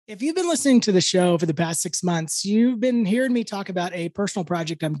If you've been listening to the show for the past 6 months, you've been hearing me talk about a personal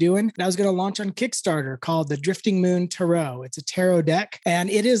project I'm doing that I was going to launch on Kickstarter called the Drifting Moon Tarot. It's a tarot deck and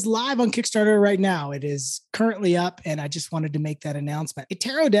it is live on Kickstarter right now. It is currently up and I just wanted to make that announcement. A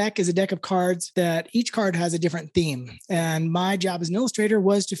tarot deck is a deck of cards that each card has a different theme. And my job as an illustrator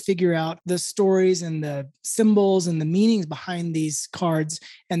was to figure out the stories and the symbols and the meanings behind these cards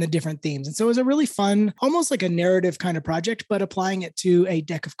and the different themes. And so it was a really fun, almost like a narrative kind of project, but applying it to a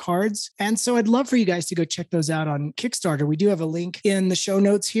deck of cards. And so I'd love for you guys to go check those out on Kickstarter. We do have a link in the show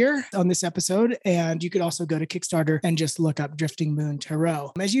notes here on this episode. And you could also go to Kickstarter and just look up Drifting Moon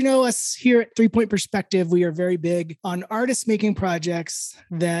Tarot. As you know, us here at 3 Point Perspective, we are very big on artists making projects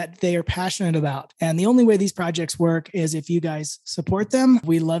that they are passionate about. And the only way these projects work is if you guys support them.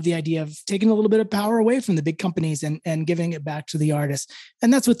 We love the idea of taking a little bit of power away from the big companies and giving it back to the artists.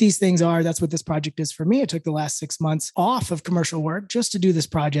 And that's what these things are. That's what this project is for me. I took the last 6 months off of commercial work just to do this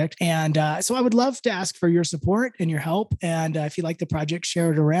project. And so I would love to ask for your support and your help. And if you like the project,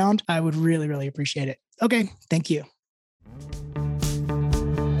 share it around. I would really, really appreciate it. Okay. Thank you.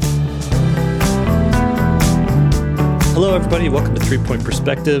 Hello, everybody. Welcome to 3 Point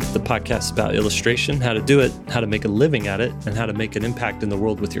Perspective, the podcast about illustration, how to do it, how to make a living at it, and how to make an impact in the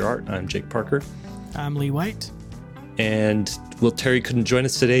world with your art. I'm Jake Parker. I'm Lee White. And Terry couldn't join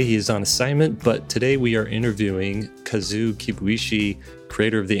us today. He is on assignment, but today we are interviewing Kazuo Kibuishi,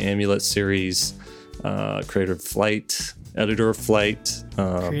 creator of the Amulet series, creator of Flight, editor of Flight,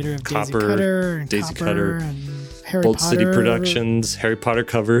 creator of Copper, Daisy Cutter, and Harry Bolt Potter. City Productions, Harry Potter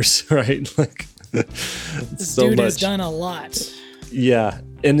covers, right? Like this so dude much. has done a lot. Yeah,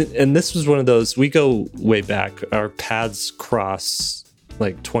 and this was one of those. We go way back. Our paths cross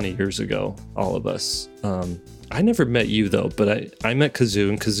like 20 years ago. All of us. I never met you though, but I met Kazuo,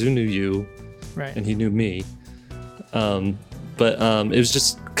 and Kazuo knew you, right? And he knew me. But it was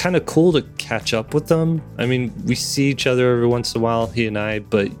just kind of cool to catch up with them. I mean, we see each other every once in a while, he and I,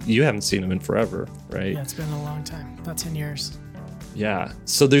 but you haven't seen him in forever, right? Yeah, it's been a long time, about 10 years. Yeah.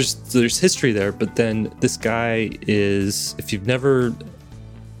 So there's history there, but then this guy is, if you've never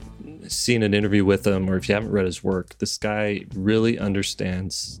seen an interview with him or if you haven't read his work, this guy really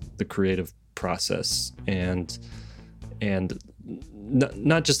understands the creative process and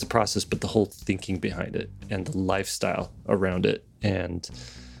not just the process, but the whole thinking behind it and the lifestyle around it. And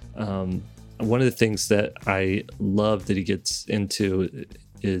one of the things that I love that he gets into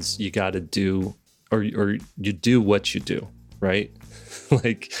is you got to do, or you do what you do, right?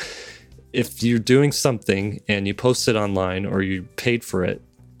 Like if you're doing something and you post it online or you paid for it,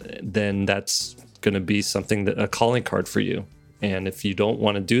 then that's going to be something that a calling card for you. And if you don't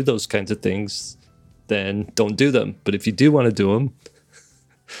want to do those kinds of things, then don't do them. But if you do want to do them,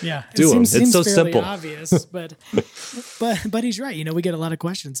 yeah, do them. It's so fairly simple. Obvious, but he's right. You know, we get a lot of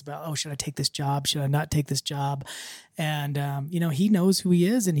questions about, oh, should I take this job? Should I not take this job? And you know, he knows who he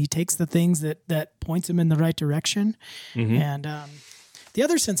is, and he takes the things that points him in the right direction. Mm-hmm. And the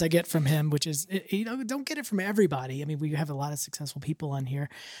other sense I get from him, which is, you know, don't get it from everybody. I mean, we have a lot of successful people on here,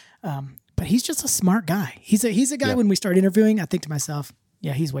 but he's just a smart guy. He's a guy. Yeah. When we start interviewing, I think to myself,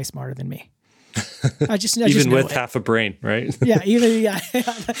 yeah, he's way smarter than me. I just even with it. Half a brain, right? Yeah, he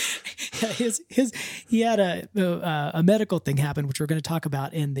had a medical thing happen, which we're going to talk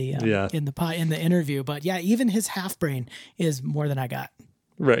about in the interview. But yeah, even his half brain is more than I got.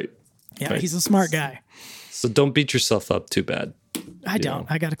 Right. Yeah, right. He's a smart guy. So don't beat yourself up too bad. I don't.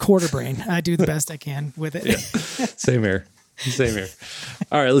 I got a quarter brain. I do the best I can with it. Yeah. Same here.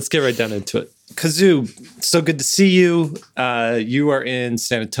 All right, let's get right down into it. Kazuo, so good to see you. You are in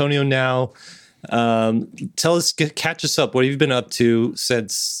San Antonio now. Tell us, catch us up. What have you been up to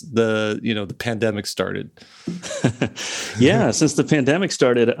since the pandemic started? Yeah, since the pandemic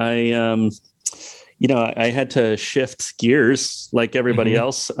started, I had to shift gears like everybody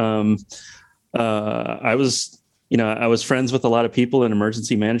else. I was friends with a lot of people in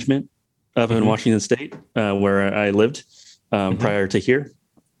emergency management up in Washington State, where I lived prior to here.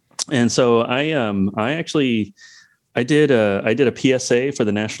 And so I did a PSA for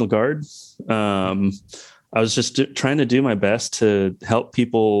the National Guard. I was just trying to do my best to help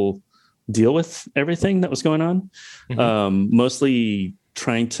people deal with everything that was going on. Mostly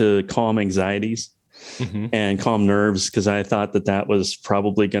trying to calm anxieties and calm nerves, because I thought that was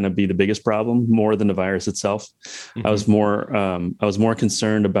probably going to be the biggest problem, more than the virus itself. I was more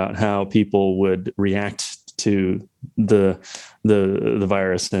concerned about how people would react to the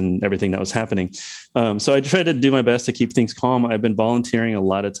virus and everything that was happening. So I tried to do my best to keep things calm. I've been volunteering a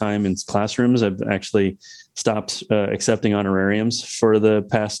lot of time in classrooms. I've actually stopped accepting honorariums for the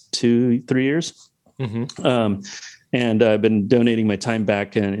past 2-3 years. And I've been donating my time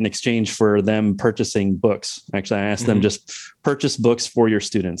back in exchange for them purchasing books. Actually, I asked them just purchase books for your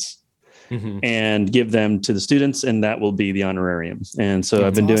students and give them to the students, and that will be the honorarium. And so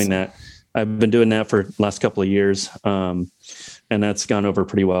I've been doing that. I've been doing that for the last couple of years. And that's gone over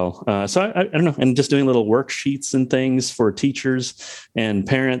pretty well. So I don't know, and just doing little worksheets and things for teachers and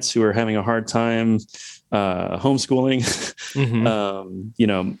parents who are having a hard time homeschooling. You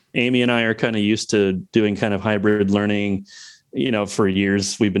know, Amy and I are kind of used to doing kind of hybrid learning. You know, for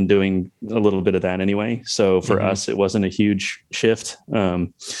years we've been doing a little bit of that anyway. So for us, it wasn't a huge shift,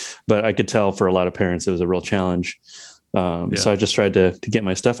 but I could tell for a lot of parents it was a real challenge. So I just tried to get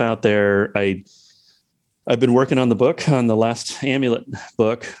my stuff out there. I've been working on the last Amulet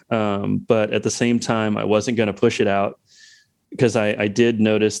book, but at the same time, I wasn't going to push it out because I did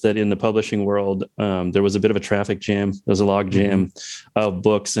notice that in the publishing world, there was a bit of a traffic jam. There was a log jam of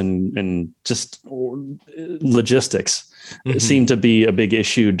books and just logistics. It seemed to be a big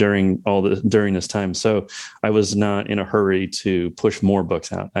issue during this time. So I was not in a hurry to push more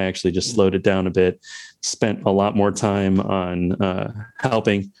books out. I actually just slowed it down a bit, spent a lot more time on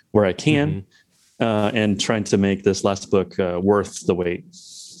helping where I can. And trying to make this last book worth the wait.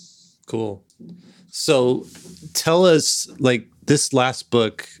 Cool. So tell us, like, this last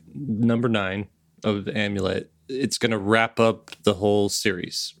book, number 9 of Amulet, it's going to wrap up the whole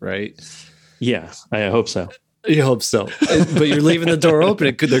series, right? Yeah, I hope so. You hope so. But you're leaving the door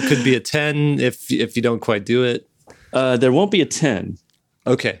open. There could be a 10 if you don't quite do it. There won't be a 10.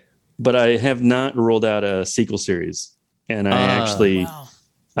 Okay. But I have not ruled out a sequel series. And I actually... Wow.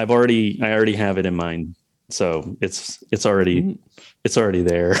 I already have it in mind, so it's already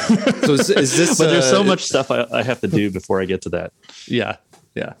there. So is this? But there's so much stuff I have to do before I get to that. Yeah.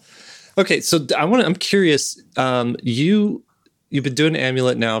 Okay, so I'm curious. You've been doing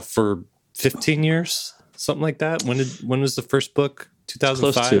Amulet now for 15 years, something like that. When was the first book?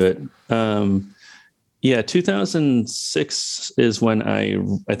 2005. Close to it. Yeah, 2006 is when I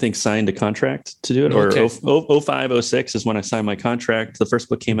think signed a contract to do it, or 05, 06 is when I signed my contract. The first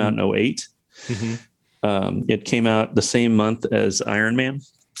book came out in 08. It came out the same month as Iron Man.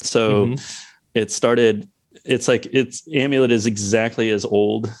 So it started, Amulet is exactly as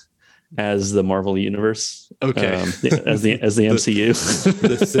old as the Marvel universe. Okay. As the MCU.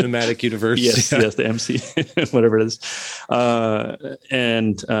 The cinematic universe. Yes, the MCU, whatever it is.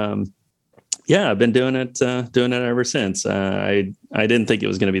 Yeah, I've been doing it ever since. I didn't think it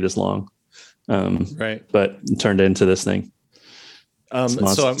was going to be this long, right? But it turned into this thing. It's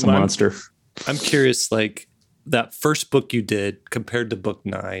a monster. I'm curious, like that first book you did compared to book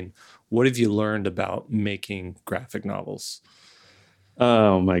 9. What have you learned about making graphic novels?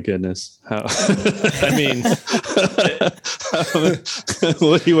 Oh my goodness! I mean,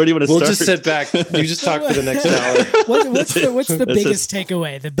 where do you want to start? We'll just sit back. You just talk for the next hour. What's the biggest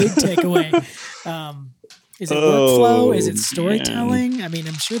takeaway? The big takeaway? Is it workflow? Is it storytelling? Man. I mean,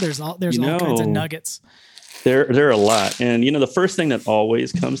 I'm sure there's all kinds of nuggets. There are a lot, and the first thing that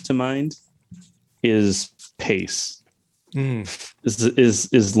always comes to mind is pace.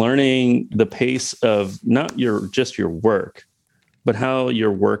 Is learning the pace of not just your work, but how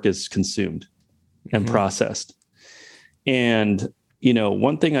your work is consumed and processed. And,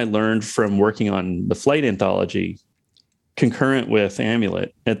 one thing I learned from working on the Flight anthology concurrent with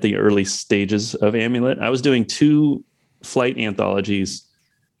Amulet at the early stages of Amulet, I was doing 2 Flight anthologies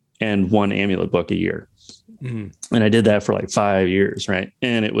and 1 Amulet book a year. And I did that for like 5 years. Right.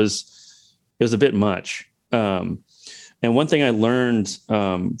 And it was a bit much. And one thing I learned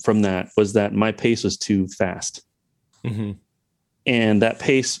from that was that my pace was too fast. And that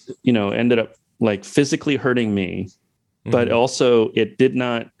pace, ended up like physically hurting me, but also it did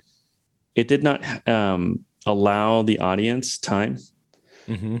not allow the audience time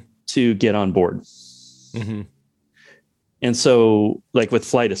to get on board. And so like with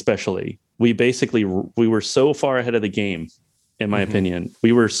Flight, especially, we were so far ahead of the game, in my opinion.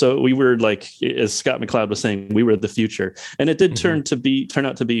 We were like, as Scott McCloud was saying, we were the future. And it did turn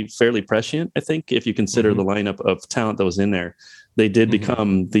out to be fairly prescient, I think, if you consider the lineup of talent that was in there. They did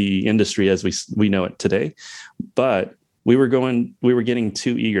become the industry as we know it today, but we were getting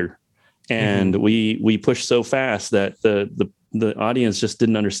too eager, and we pushed so fast that the audience just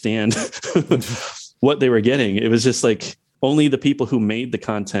didn't understand what they were getting. It was just like only the people who made the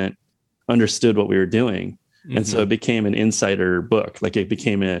content understood what we were doing, and so it became an insider book. Like it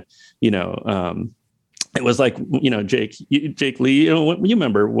became it was like Jake Lee. You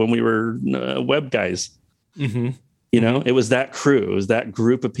remember when we were web guys. It was that crew, it was that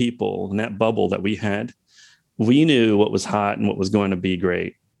group of people and that bubble that we had. We knew what was hot and what was going to be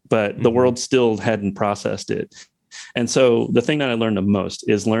great, but the world still hadn't processed it. And so the thing that I learned the most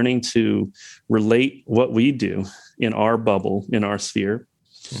is learning to relate what we do in our bubble, in our sphere,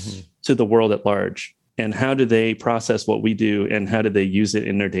 to the world at large. And how do they process what we do, and how do they use it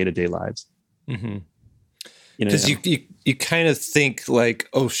in their day-to-day lives? Because you kind of think like,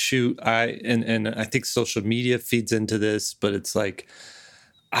 oh shoot, and I think social media feeds into this, but it's like,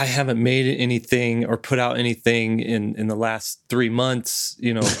 I haven't made anything or put out anything in the last 3 months.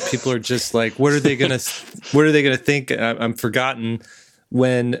 People are just like, what are they gonna think? I'm forgotten.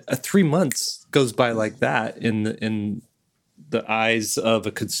 When 3 months goes by like that in the eyes of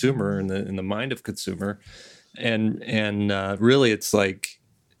a consumer, in the mind of a consumer, and really it's like,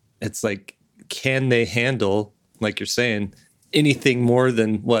 can they handle, like you're saying, anything more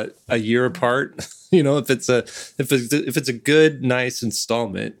than what, a year apart? If it's a good, nice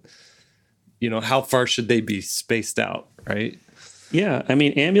installment, how far should they be spaced out, right? Yeah, I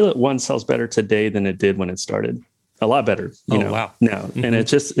mean, Amulet 1 sells better today than it did when it started. A lot better, wow. Now. And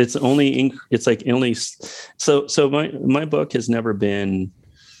it's only so my book has never been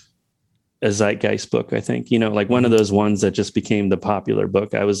a zeitgeist book, I think, like one of those ones that just became the popular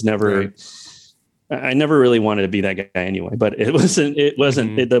book. I never really wanted to be that guy anyway, but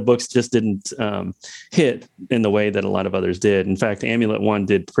the books just didn't hit in the way that a lot of others did. In fact, Amulet 1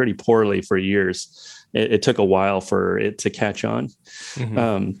 did pretty poorly for years. It took a while for it to catch on.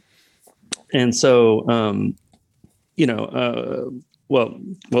 And so, there's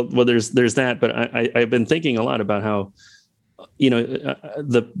that, but I've been thinking a lot about how,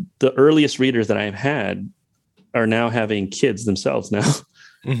 the earliest readers that I've had are now having kids themselves now.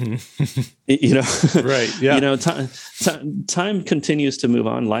 Right. Yeah. Time continues to move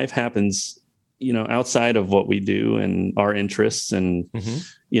on. Life happens, outside of what we do and our interests, and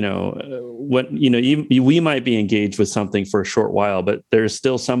we might be engaged with something for a short while, but there's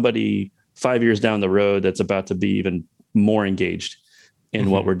still somebody 5 years down the road that's about to be even more engaged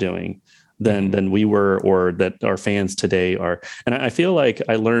in what we're doing than we were, or that our fans today are. And I feel like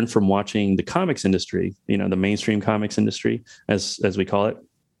I learned from watching the comics industry, the mainstream comics industry, as we call it.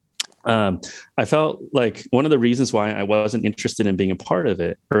 I felt like one of the reasons why I wasn't interested in being a part of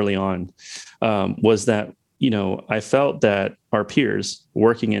it early on was that, I felt that our peers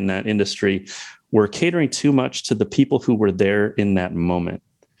working in that industry were catering too much to the people who were there in that moment.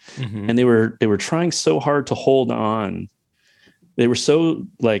 And they were trying so hard to hold on. They were so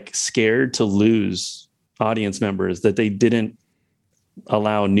scared to lose audience members that they didn't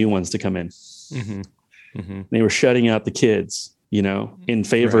allow new ones to come in. They were shutting out the kids, in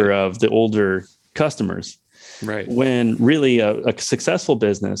favor of the older customers. Right. When really a successful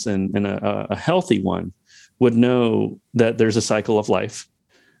business and a healthy one would know that there's a cycle of life.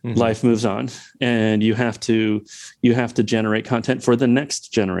 Life moves on, and you have to generate content for the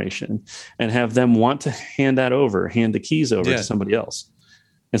next generation and have them want to hand the keys over to somebody else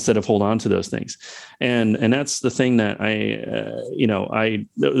instead of hold on to those things. And that's the thing that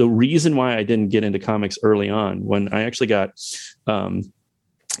the reason why I didn't get into comics early on, when I actually got,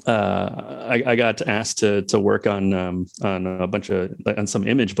 I got asked to work on on some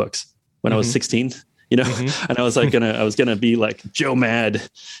Image books when I was 16. And I was gonna be like Joe Mad,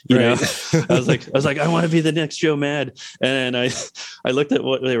 I was like, I want to be the next Joe Mad. And I looked at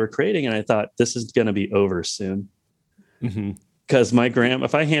what they were creating, and I thought, this is going to be over soon. Because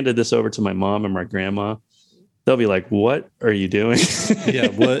if I handed this over to my mom and my grandma, they'll be like, what are you doing? Yeah.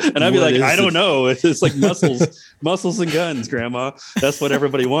 What? And I'd be like, I don't know. It's like muscles and guns, grandma. That's what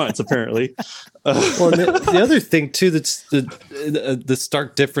everybody wants, apparently. Well, the other thing too, that's the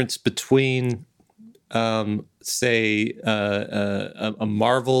stark difference between, say, a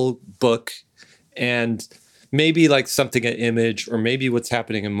Marvel book and maybe something at Image, or maybe what's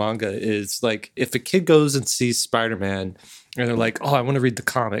happening in manga, is if a kid goes and sees Spider-Man and they're like, oh, I want to read the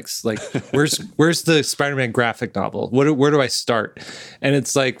comics. Where's the Spider-Man graphic novel? Where do I start? And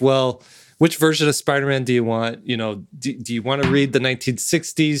it's like, well, which version of Spider-Man do you want? Do you want to read the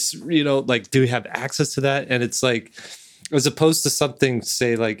 1960s? Do we have access to that? And it's as opposed to something,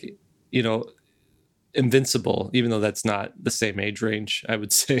 say, Invincible, even though that's not the same age range, I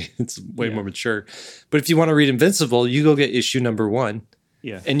would say it's way more mature. But if you want to read Invincible, you go get issue number 1,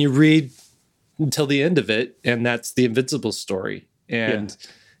 and you read until the end of it, and that's the Invincible story. And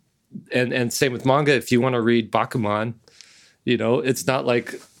same with manga. If you want to read Bakuman, it's not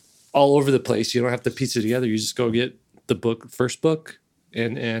all over the place. You don't have to piece it together. You just go get the first book,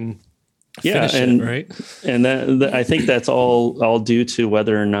 and Yeah, and right, and that I think that's all due to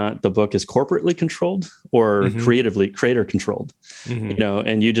whether or not the book is corporately controlled or creatively creator controlled. You know,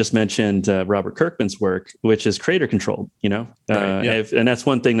 and you just mentioned Robert Kirkman's work, which is creator controlled. You know, right, and that's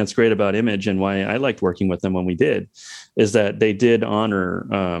one thing that's great about Image, and why I liked working with them when we did, is that they did honor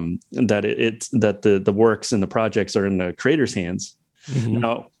that that the works and the projects are in the creator's hands.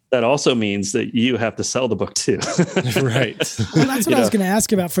 Now, that also means that you have to sell the book too. Right. Well, that's what I was going to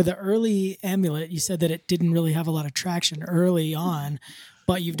ask about for the early Amulet. You said that it didn't really have a lot of traction early on,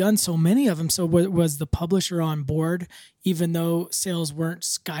 but you've done so many of them. So was the publisher on board, even though sales weren't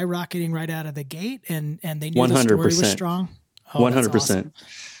skyrocketing right out of the gate, and they knew 100%. The story was strong? 100%. Awesome.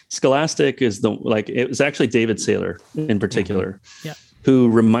 Scholastic is it was actually David Saylor in particular. Yeah.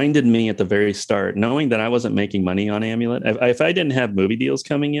 Who reminded me at the very start, knowing that I wasn't making money on Amulet. If I didn't have movie deals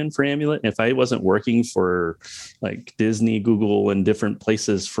coming in for Amulet, if I wasn't working for like Disney, Google, and different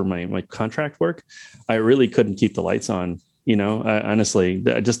places for my contract work, I really couldn't keep the lights on. You know, honestly,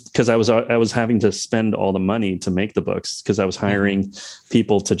 just because I was having to spend all the money to make the books, because I was hiring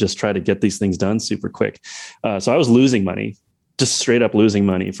people to just try to get these things done super quick. So I was losing money. Just straight up losing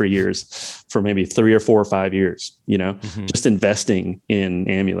money for years, for maybe 3 or 4 or 5 years, you know, just investing in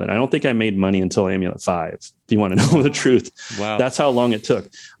Amulet. I don't think I made money until Amulet 5, if you want to know the truth. Wow. That's how long it took.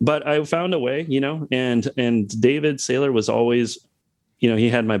 But I found a way, you know, and David Saylor was always, you know, he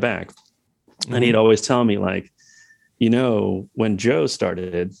had my back. And he'd always tell me, like, you know, when Joe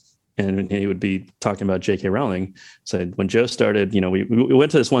started, and he would be talking about J.K. Rowling, said, when Joe started, you know, we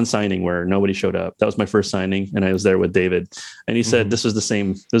went to this one signing where nobody showed up. That was my first signing, and I was there with David. And he said, this was the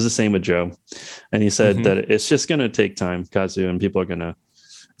same. It was the same with Joe. And he said that it's just going to take time, Kazu, and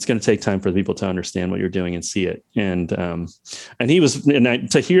it's going to take time for people to understand what you're doing and see it. And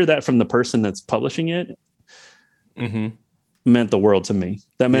to hear that from the person that's publishing it meant the world to me.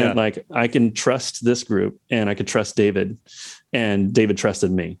 That meant like, I can trust this group, and I could trust David, and David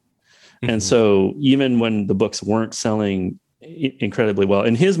trusted me. And so even when the books weren't selling incredibly well,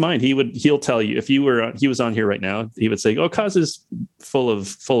 in his mind, he'll tell you, if he was on here right now, he would say, "Oh, Kaz is full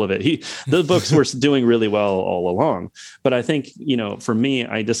of it." The books were doing really well all along. But I think, you know, for me,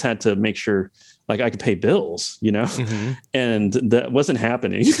 I just had to make sure, like, I could pay bills, you know, and that wasn't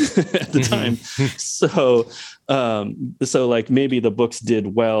happening at the time. So like maybe the books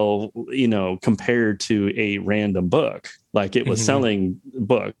did well, you know, compared to a random book, like it was selling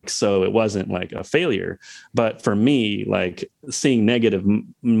books. So it wasn't like a failure. But for me, like, seeing negative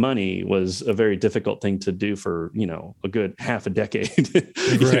money was a very difficult thing to do for, you know, a good half a decade.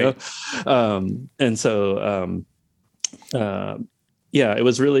 Right. And so, yeah, it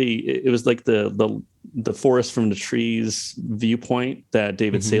was like the forest from the trees viewpoint that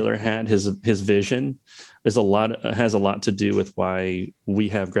David Saylor had. His vision has a lot to do with why we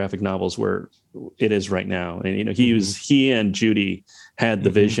have graphic novels where it is right now. And, you know, he and Judy had the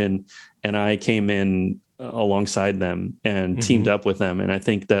vision, and I came in alongside them and teamed up with them. And I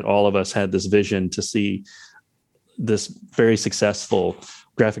think that all of us had this vision to see this very successful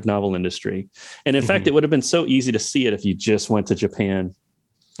graphic novel industry. And in fact, it would have been so easy to see it if you just went to Japan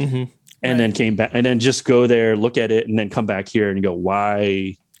and then came back, and then just go there, look at it, and then come back here and go,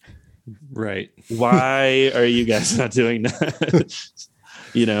 why are you guys not doing that?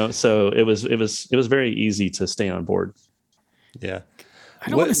 You know, so it was very easy to stay on board. Yeah. I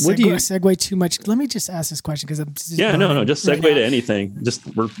don't want to segue too much. Let me just ask this question, because I'm just just segue to anything. Just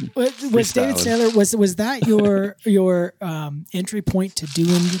was David Saylor, was that your entry point to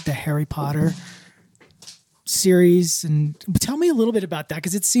doing the Harry Potter series? And tell me a little bit about that,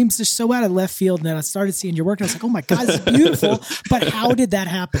 because it seems just so out of left field. And then I started seeing your work, and I was like, oh my God, this is beautiful. But how did that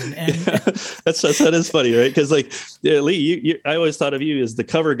happen? And that is funny, right? Because, like, Lee, I always thought of you as the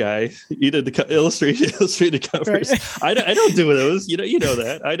cover guy. You did the illustrated covers. Right. I don't do those. You know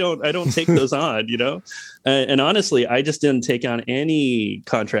that. I don't take those on. You know, and honestly, I just didn't take on any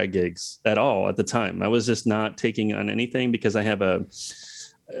contract gigs at all at the time. I was just not taking on anything, because I have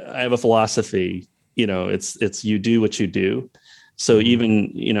a philosophy. You know, it's you do what you do. So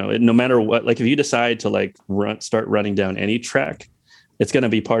even, you know, no matter what, like, if you decide to like start running down any track, it's going to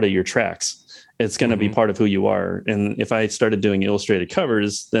be part of your tracks. It's going to be part of who you are. And if I started doing illustrated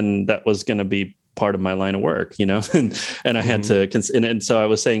covers, then that was going to be part of my line of work, you know, and I had to, and so I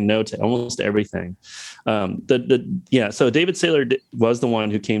was saying no to almost everything. So David Saylor was the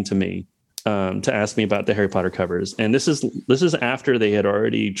one who came to me to ask me about the Harry Potter covers. And this is after they had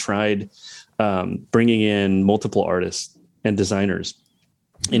already tried bringing in multiple artists and designers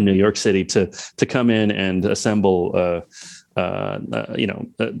in New York City to come in and assemble a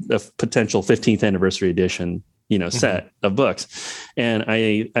potential 15th anniversary edition, set of books. And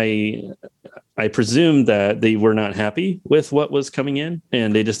I presumed that they were not happy with what was coming in,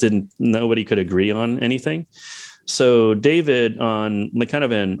 and they just nobody could agree on anything. So David, on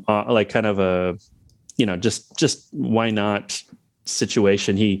just why not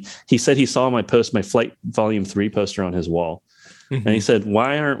situation, he said he saw my Flight Volume 3 poster on his wall. And he said,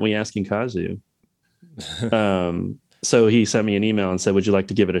 "Why aren't we asking Kazu?" So he sent me an email and said, "Would you like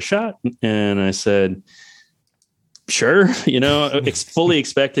to give it a shot?" And I said, "Sure," fully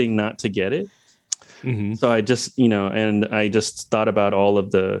expecting not to get it. So I just, and I just thought about all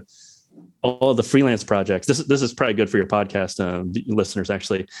the freelance projects. This is probably good for your podcast listeners.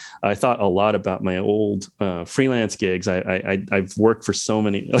 Actually, I thought a lot about my old freelance gigs. I've worked for so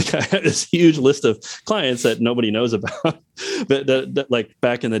many. Like, I had this huge list of clients that nobody knows about. But that, like,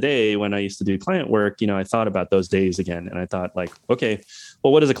 back in the day when I used to do client work, I thought about those days again, and I thought, like, okay,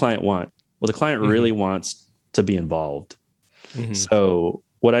 well, what does a client want? Well, the client really wants to be involved. So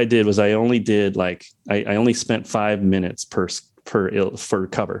what I did was I only spent 5 minutes per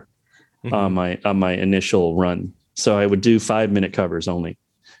cover. On my initial run. So I would do 5-minute covers only,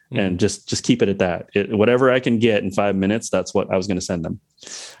 and just keep it at that. Whatever I can get in 5 minutes, that's what I was going to send them.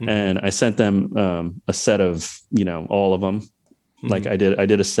 And I sent them a set of, all of them. Like I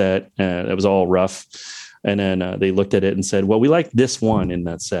did a set, and it was all rough. And then they looked at it and said, "Well, we like this one in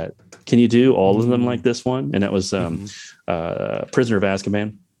that set. Can you do all of them like this one?" And that was Prisoner of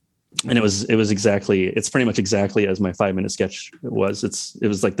Azkaban. And it's pretty much exactly as my 5-minute sketch was. It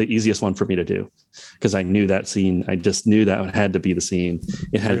was like the easiest one for me to do, because I knew that scene. I just knew that had to be the scene.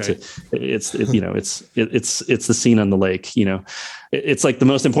 It had to, it's the scene on the lake, it's like the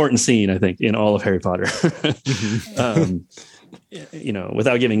most important scene, I think, in all of Harry Potter,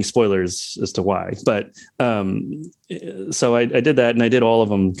 without giving spoilers as to why. But so I did that, and I did all of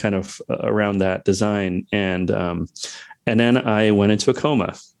them kind of around that design. And then I went into a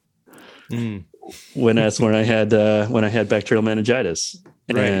coma. When I had bacterial meningitis.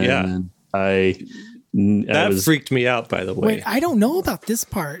 Right. And that freaked me out, by the way. Wait, I don't know about this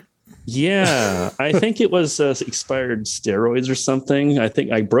part. Yeah, I think it was expired steroids or something. I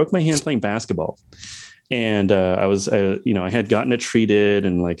think I broke my hand playing basketball, and I had gotten it treated,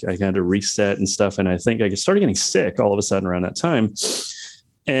 and like I had to reset and stuff. And I think I started getting sick all of a sudden around that time,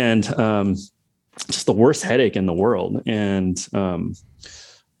 and just the worst headache in the world. And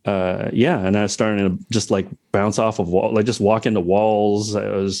and I was starting to just like bounce off of wall, like just walk into walls. I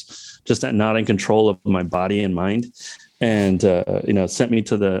was just not in control of my body and mind. And, sent me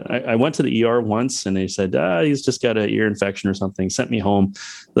to I went to the ER once, and they said, he's just got an ear infection or something, sent me home.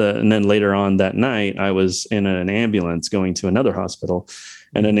 And then later on that night, I was in an ambulance going to another hospital.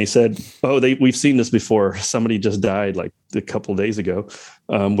 And then they said, we've seen this before. Somebody just died like a couple of days ago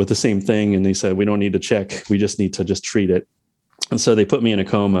with the same thing. And they said, we don't need to check. We just need to just treat it. And so they put me in a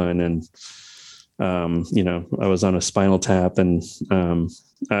coma, and then, I was on a spinal tap, and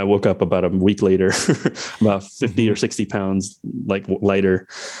I woke up about a week later, about 50 or 60 pounds, like lighter.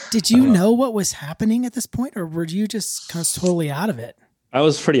 Did you know what was happening at this point, or were you just kind of totally out of it? I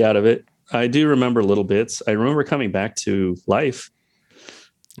was pretty out of it. I do remember little bits. I remember coming back to life.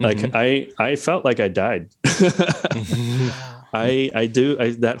 Like I felt like I died.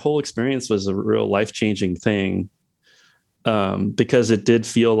 That whole experience was a real life-changing thing. Because it did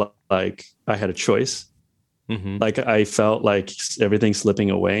feel like I had a choice. Like I felt like everything's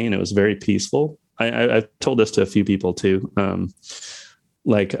slipping away, and it was very peaceful. I've told this to a few people too.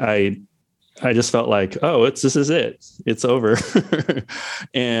 Like I just felt like, this is it. It's over.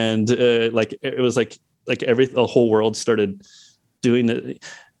 And like it was like the whole world started doing the.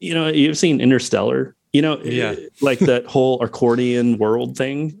 You've seen Interstellar. Like that whole accordion world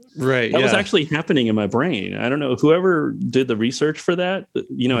thing. Right. That was actually happening in my brain. I don't know, whoever did the research for that,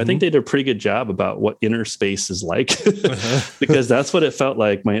 I think they did a pretty good job about what inner space is like, because that's what it felt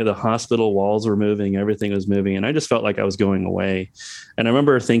like. The hospital walls were moving, everything was moving. And I just felt like I was going away. And I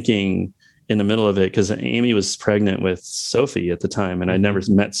remember thinking in the middle of it, because Amy was pregnant with Sophie at the time, and I never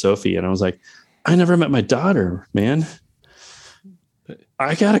met Sophie. And I was like, I never met my daughter, man.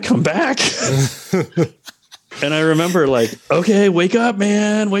 I gotta come back. And I remember like, okay, wake up,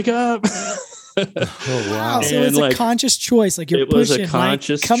 man, wake up. Oh, wow. So it's a conscious choice. Like it was a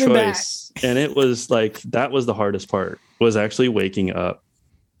conscious choice. And it was like, that was the hardest part, was actually waking up.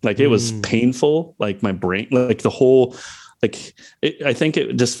 Like it was painful. Like my brain, like the whole, like, I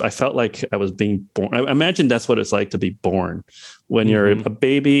felt like I was being born. I imagine that's what it's like to be born. When you're a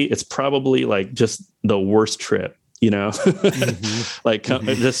baby, it's probably like just the worst trip. Like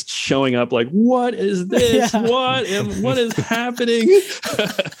just showing up like, what is this? What is happening?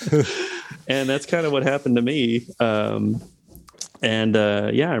 And that's kind of what happened to me. I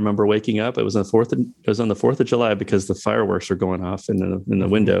remember waking up. It was on the 4th of July because the fireworks were going off in the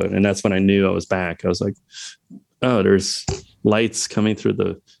window. And that's when I knew I was back. I was like, oh, there's lights coming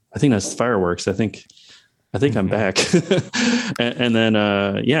through I think that's fireworks. I think I'm back. and then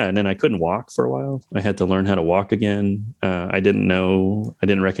I couldn't walk for a while. I had to learn how to walk again. I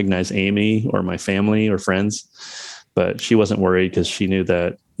didn't recognize Amy or my family or friends, but she wasn't worried because she knew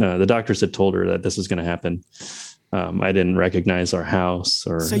that the doctors had told her that this was going to happen. I didn't recognize our house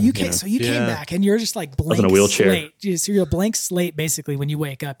so you came back and you're just like blank in a wheelchair. Slate. So you're a blank slate. Basically, when you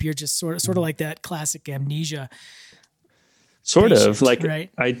wake up, you're just sort of like that classic amnesia. Sort patient, of like,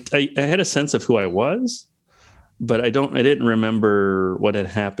 right? I had a sense of who I was, but I didn't remember what had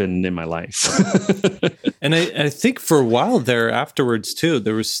happened in my life. And I think for a while there afterwards too,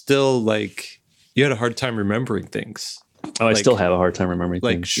 there was still like, you had a hard time remembering things. Oh, I still have a hard time remembering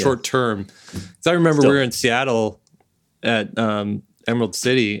like things. Short term. So I remember we were in Seattle at Emerald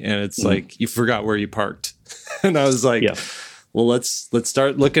City, and it's like you forgot where you parked. And I was like, well, let's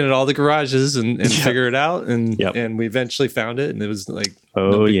start looking at all the garages and figure it out. And we eventually found it, and it was like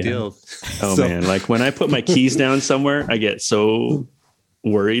no big deal. Oh man, like when I put my keys down somewhere, I get so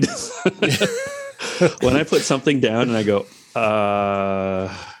worried. When I put something down and I go,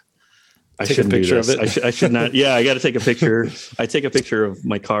 I shouldn't do this. I should not. Yeah, I got to take a picture. I take a picture of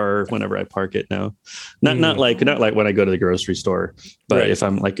my car whenever I park it now. Not like when I go to the grocery store, but if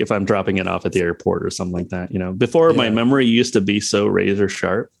I'm dropping it off at the airport or something like that. Before my memory used to be so razor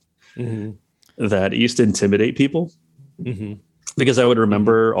sharp that it used to intimidate people because I would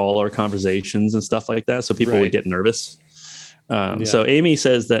remember all our conversations and stuff like that. So people would get nervous. So Amy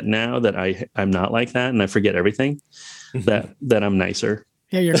says that now that I'm not like that and I forget everything, that I'm nicer.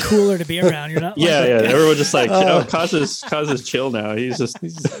 Yeah, you're cooler to be around. You're not. Everyone just like, Kaz is chill now. He's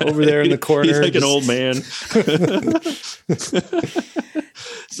over there in the corner. He's like an old man.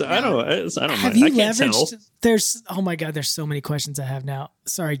 So I don't know. Have you leveraged? There's my God. There's so many questions I have now.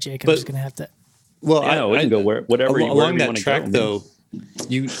 Sorry, Jake. I'm just gonna have to. Well, we can go whatever along that track though.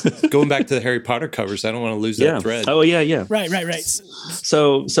 You going back to the Harry Potter covers. I don't want to lose that thread. Oh yeah. Right.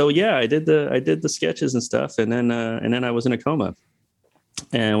 So I did the sketches and stuff, and then I was in a coma.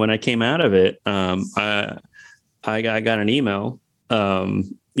 And when I came out of it, I got an email,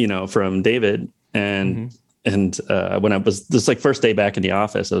 from David, and when I was this like first day back in the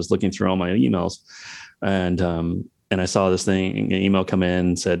office, I was looking through all my emails, and I saw this an email come in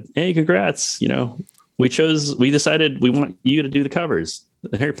and said, "Hey, congrats! We decided we want you to do the covers,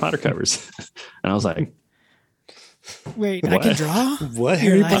 the Harry Potter covers." And I was like, "Wait, what? I can draw? What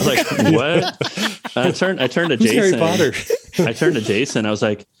Harry Potter?" I was like, "What?" I turned to Jason. Harry Potter. I turned to Jason. I was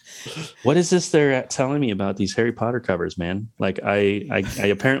like, "What is this they're telling me about these Harry Potter covers, man? Like, I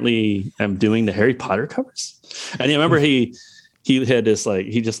apparently am doing the Harry Potter covers." And I remember he had this like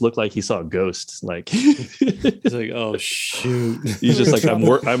he just looked like he saw a ghost. Like he's like, "Oh shoot!" He's just like,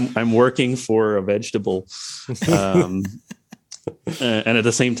 "I'm working for a vegetable." And at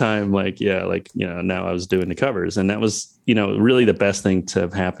the same time, now I was doing the covers, and that was, really the best thing to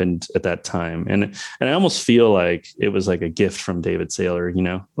have happened at that time. And I almost feel like it was like a gift from David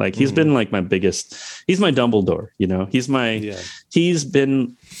Saylor, like he's been like he's my Dumbledore, he's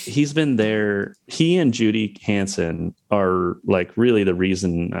been there. He and Judy Hansen are like really the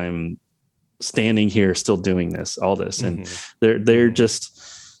reason I'm standing here still doing all this. And they've just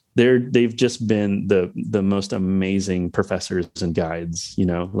been the most amazing professors and guides,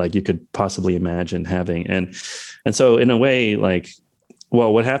 like you could possibly imagine having. And so in a way,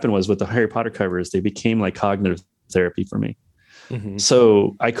 what happened was with the Harry Potter covers, they became like cognitive therapy for me.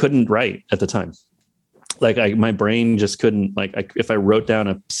 So I couldn't write at the time. My brain just couldn't, if I wrote down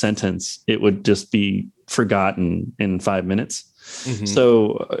a sentence, it would just be forgotten in 5 minutes.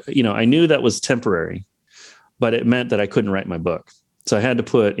 So, I knew that was temporary, but it meant that I couldn't write my book. So I had to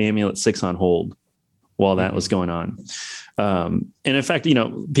put Amulet 6 on hold while that was going on. And in fact,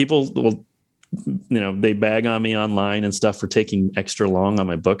 people will, they bag on me online and stuff for taking extra long on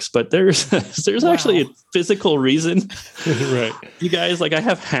my books, but there's actually a physical reason. Right. You guys, I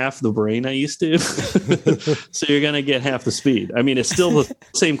have half the brain I used to, so you're going to get half the speed. I mean, it's still the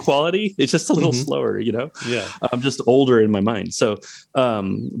same quality. It's just a little slower, Yeah. I'm just older in my mind. So,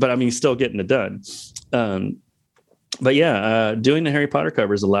 but I mean, still getting it done. But doing the Harry Potter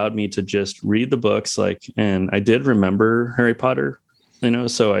covers allowed me to just read the books, and I did remember Harry Potter,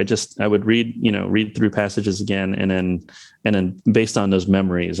 so I would read through passages again, and then based on those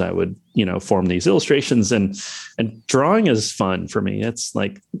memories, I would, form these illustrations, and drawing is fun for me. It's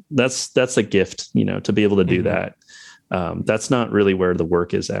that's a gift, to be able to do that. That's not really where the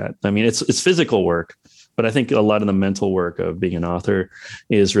work is at. I mean, it's physical work, but I think a lot of the mental work of being an author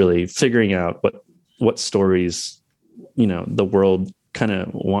is really figuring out what stories, the world kind of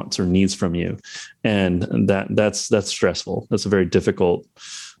wants or needs from you. And that's stressful. That's a very difficult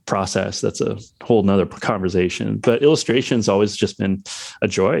process. That's a whole nother conversation, but illustration's always just been a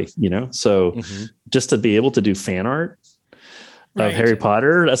joy, so just to be able to do fan art of Harry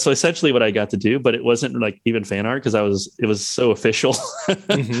Potter, that's essentially what I got to do, but it wasn't like even fan art because it was so official. Well,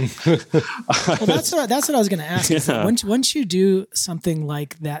 that's what I was going to ask. Yeah. Once you do something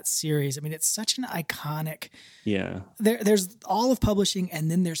like that series, I mean, it's such an iconic. Yeah. There's all of publishing, and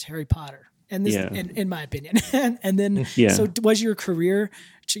then there's Harry Potter, and this, in my opinion, and then so was your career.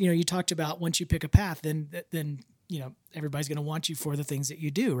 You talked about once you pick a path, then everybody's going to want you for the things that you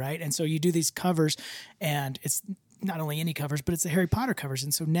do, right? And so you do these covers, and it's not only any covers, but it's the Harry Potter covers.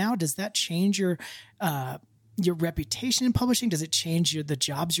 And so now, does that change your reputation in publishing? Does it change the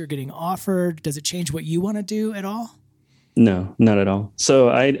jobs you're getting offered? Does it change what you want to do at all? No, not at all. So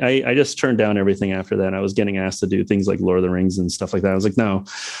I just turned down everything after that. I was getting asked to do things like Lord of the Rings and stuff like that. I was like, no.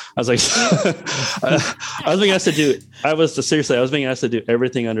 I was like, I was being asked to do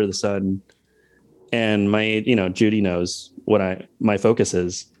everything under the sun. And my, Judy knows what my focus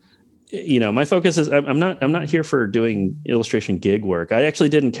is. My focus is I'm not here for doing illustration gig work. I actually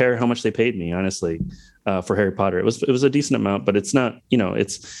didn't care how much they paid me, honestly, for Harry Potter. It was a decent amount, but it's not,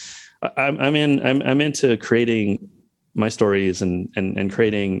 I'm into creating my stories and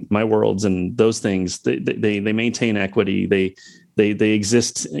creating my worlds, and those things, they maintain equity. They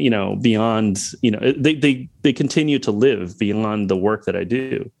exist, beyond, they continue to live beyond the work that I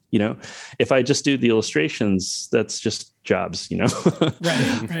do. If I just do the illustrations, that's just jobs,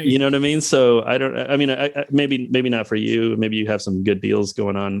 Right. You know what I mean? So maybe not for you, maybe you have some good deals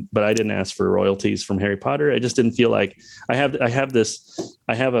going on, but I didn't ask for royalties from Harry Potter. I just didn't feel like I have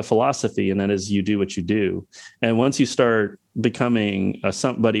a philosophy, and that is you do what you do. And once you start becoming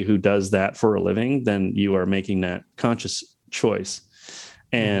somebody who does that for a living, then you are making that conscious choice,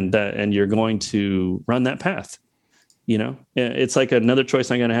 and you're going to run that path. It's like another choice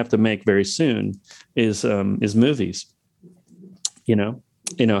I'm going to have to make very soon is movies.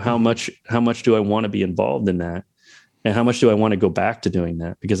 How much do I want to be involved in that, and how much do I want to go back to doing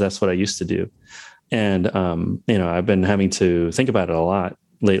that, because that's what I used to do. And I've been having to think about it a lot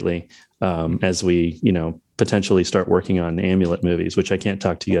lately, as we potentially start working on Amulet movies, which I can't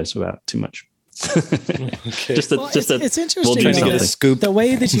talk to you guys about too much. Okay. It's interesting. The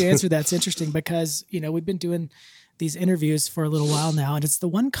way that you answer that's interesting, because we've been doing these interviews for a little while now, and it's the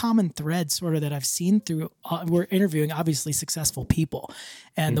one common thread sort of that I've seen through. We're interviewing obviously successful people,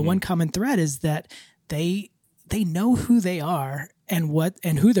 and the one common thread is that they know who they are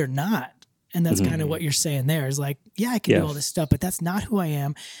and who they're not. And that's kind of what you're saying there is like, I can do all this stuff, but that's not who I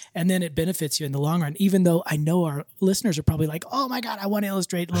am. And then it benefits you in the long run, even though I know our listeners are probably like, oh my God, I want to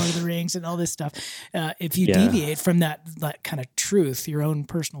illustrate Lord of the Rings and all this stuff. If you deviate from that kind of truth, your own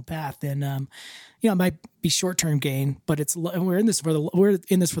personal path, then, it might be short-term gain, but we're in this for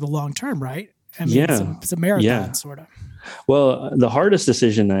the long term, right? I mean, it's a marathon sort of. Well, the hardest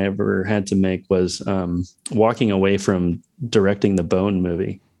decision I ever had to make was walking away from directing the Bone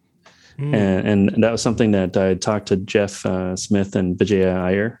movie. And that was something that I talked to Jeff Smith and Vijaya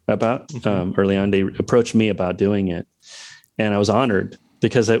Iyer about early on. They approached me about doing it, and I was honored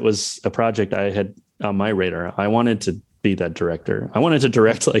because it was a project I had on my radar. I wanted to be that director. I wanted to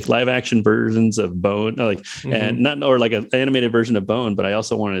direct like live action versions of Bone, and not or like an animated version of Bone, but I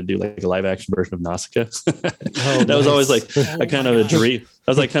also wanted to do like a live action version of Nausicaa. That was always like a kind of a dream.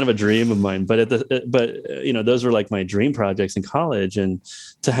 That was like kind of a dream of mine. But those were like my dream projects in college, and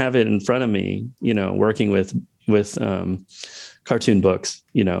to have it in front of me, working with cartoon books,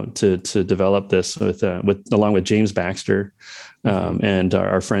 to develop this along with James Baxter. And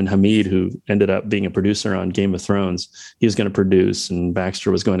our friend Hamid, who ended up being a producer on Game of Thrones, he was going to produce, and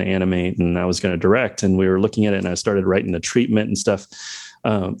Baxter was going to animate, and I was going to direct. And we were looking at it, and I started writing the treatment and stuff.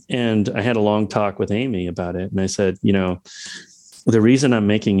 And I had a long talk with Amy about it. And I said, the reason I'm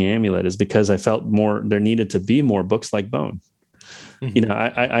making Amulet is because I felt there needed to be more books like Bone.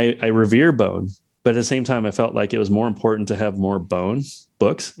 I revere Bone, but at the same time, I felt like it was more important to have more Bone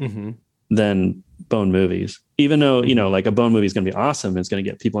books than Bone movies. Even though, like a Bone movie is going to be awesome. It's going to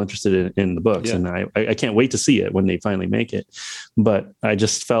get people interested in the books. Yeah. And I can't wait to see it when they finally make it. But I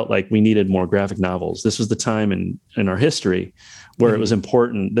just felt like we needed more graphic novels. This was the time in our history where it was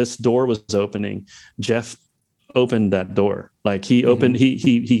important. This door was opening. Jeff opened that door. Like he opened,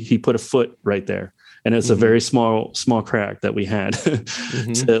 he put a foot right there. and it's a very small crack that we had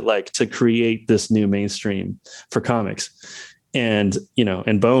to create this new mainstream for comics. And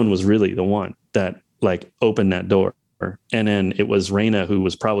and Bone was really the one that like opened that door. And then it was Raina who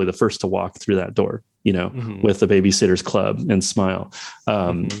was probably the first to walk through that door, with the Babysitters Club and Smile.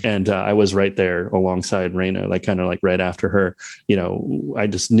 And I was right there alongside Raina, like kind of like right after her. I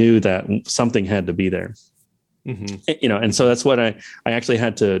just knew that something had to be there. And so that's what I actually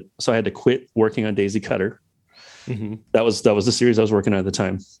had to. So I had to quit working on Daisy Cutter. That was the series I was working on at the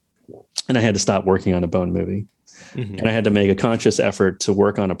time, and I had to stop working on a Bone movie. And I had to make a conscious effort to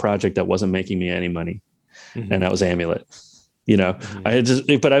work on a project that wasn't making me any money. And that was Amulet.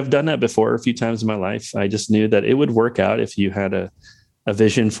 But I've done that before a few times in my life. I just knew that it would work out if you had a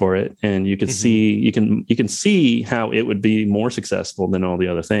vision for it, and you could see, you can see how it would be more successful than all the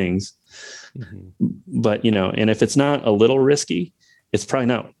other things. But, and if it's not a little risky, it's probably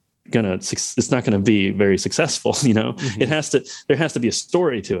not it's not going to be very successful. There has to be a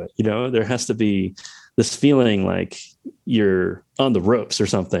story to it. There has to be this feeling like you're on the ropes or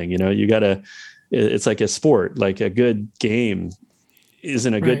something. It's like a sport, like a good game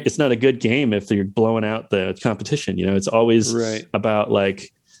isn't a good, it's not a good game if you're blowing out the competition. It's always about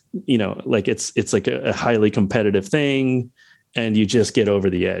like, like it's like a highly competitive thing, and you just get over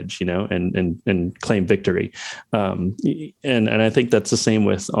the edge, and claim victory. And I think that's the same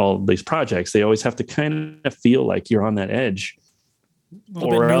with all these projects. They always have to kind of feel like you're on that edge.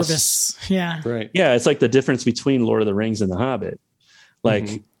 Or else, yeah. Right. Yeah. It's like the difference between Lord of the Rings and The Hobbit.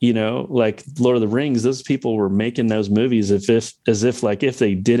 Like, like Lord of the Rings, those people were making those movies as if if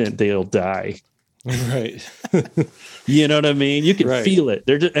they didn't, they'll die. Right. You know what I mean? You can feel it.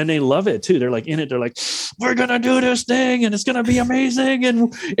 And they love it too. They're like in it. They're like, we're going to do this thing and it's going to be amazing.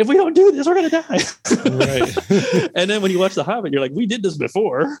 And if we don't do this, we're going to die. Right. And then when you watch The Hobbit, you're like, we did this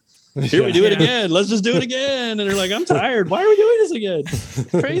before. Here we do it again. Let's just do it again. And they're like, I'm tired. Why are we doing this again?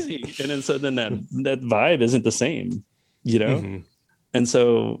 Crazy. And then so then that vibe isn't the same, And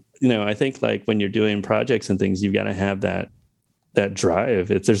so, I think like when you're doing projects and things, you've got to have that drive.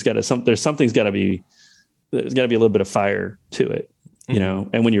 There's got to be a little bit of fire to it,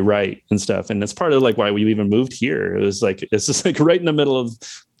 and when you write and stuff. And that's part of like why we even moved here. It was like, it's just like right in the middle of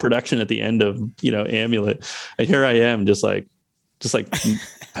production at the end of, Amulet. And here I am just like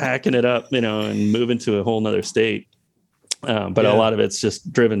packing it up, and moving to a whole nother state. But a lot of it's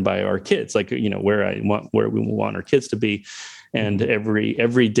just driven by our kids, like, where we want our kids to be. And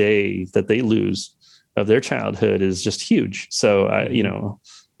every day that they lose of their childhood is just huge. So,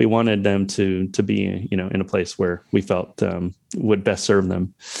 we wanted them to be, in a place where we felt would best serve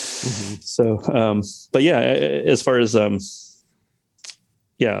them. So, but yeah, as far as,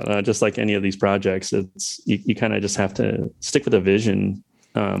 just like any of these projects, it's you kind of just have to stick with a vision,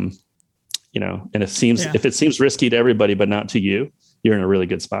 and if it seems risky to everybody, but not to you, you're in a really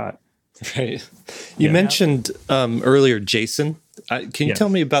good spot. Right. You mentioned earlier, Jason. Can you tell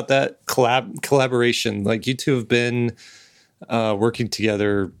me about that collaboration? Like you two have been working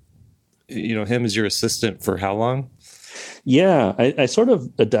together, him as your assistant for how long? Yeah, I sort of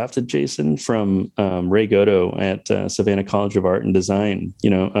adopted Jason from Ray Goto at Savannah College of Art and Design.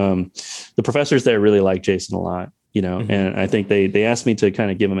 The professors there really like Jason a lot. And I think they asked me to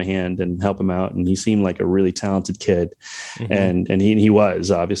kind of give him a hand and help him out. And he seemed like a really talented kid. And he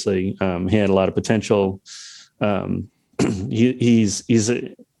was, obviously, he had a lot of potential. He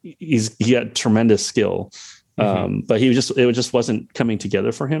got tremendous skill. But it just wasn't coming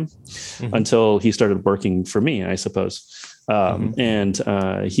together for him until he started working for me, I suppose. And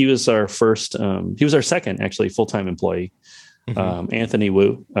he was our second actually full-time employee. Anthony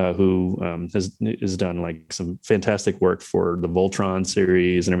Wu, who has done like some fantastic work for the Voltron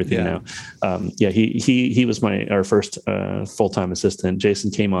series and everything now. He was our first full-time assistant.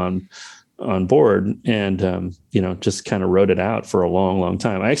 Jason came on board and just kind of wrote it out for a long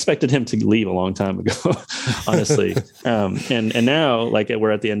time. I expected him to leave a long time ago, honestly. And now like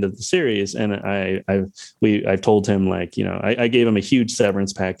we're at the end of the series, and I've told him like, I gave him a huge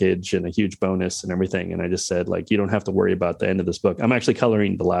severance package and a huge bonus and everything. And I just said like, you don't have to worry about the end of this book. I'm actually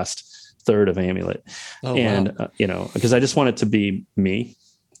coloring the last third of Amulet. Because I just want it to be me.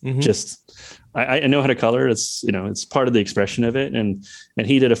 I know how to color. It's part of the expression of it, and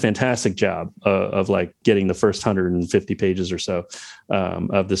he did a fantastic job of like getting the first 150 pages or so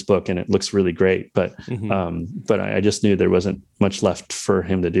of this book, and it looks really great. But I just knew there wasn't much left for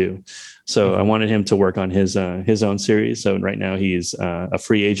him to do, so I wanted him to work on his own series. So right now he's a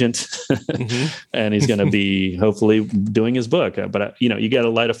free agent, and he's going to be hopefully doing his book. But you got to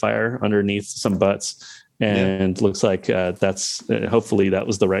light a fire underneath some butts. and looks like that's hopefully that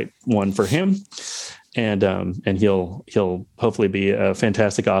was the right one for him. And he'll hopefully be a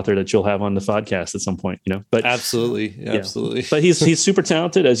fantastic author that you'll have on the podcast at some point, but absolutely. But he's super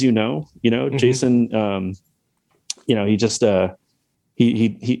talented, as Jason, he just, he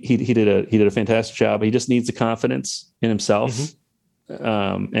did a fantastic job. He just needs the confidence in himself.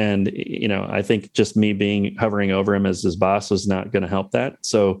 And I think just me hovering over him as his boss was not going to help that.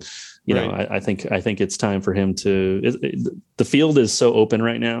 So, I think it's time for him the field is so open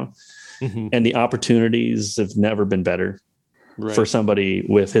right now. And the opportunities have never been better for somebody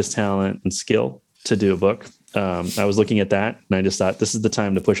with his talent and skill to do a book. I was looking at that and I just thought this is the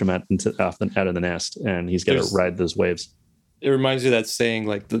time to push him out of the nest, and he's got to ride those waves. It reminds me of that saying,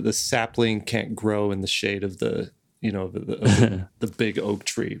 like the sapling can't grow in the shade of the big oak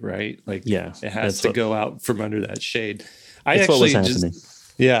tree, right? Like, it has to go out from under that shade. I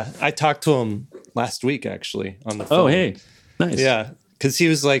talked to him last week actually on the phone. Oh, hey, nice. Yeah. Cause he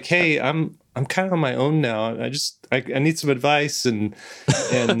was like, hey, I'm kind of on my own now. I need some advice and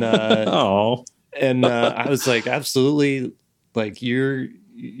I was like, absolutely. Like you're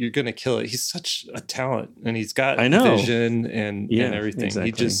going to kill it. He's such a talent and he's got vision and everything.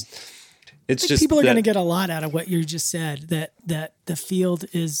 Exactly. It's just people are going to get a lot out of what you just said, that the field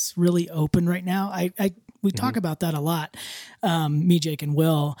is really open right now. We talk about that a lot. Me, Jake, and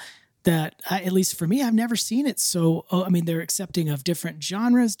Will, that at least for me, I've never seen it. So, they're accepting of different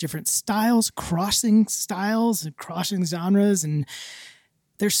genres, different styles, crossing styles and crossing genres. And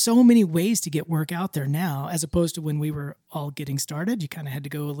there's so many ways to get work out there now, as opposed to when we were all getting started. You kind of had to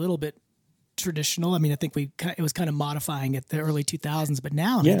go a little bit traditional. I think it was kind of modifying it the early 2000s, but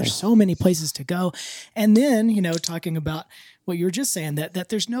now there's so many places to go. And then, talking about what you were just saying, that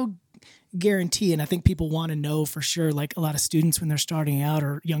there's no guarantee. And I think people want to know for sure, like a lot of students when they're starting out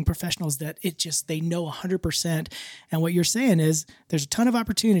or young professionals, that they know 100%. And what you're saying is there's a ton of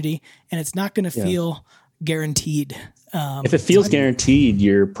opportunity and it's not going to feel guaranteed. If it feels guaranteed,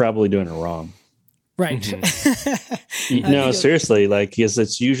 you're probably doing it wrong. Right. No, seriously, because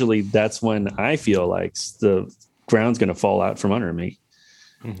it's usually that's when I feel like the ground's going to fall out from under me.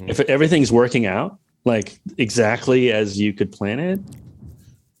 If everything's working out like exactly as you could plan it.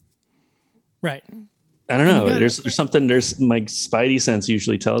 Right. I don't know. There's my spidey sense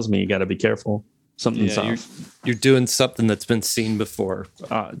usually tells me you got to be careful. Something's off. You're doing something that's been seen before.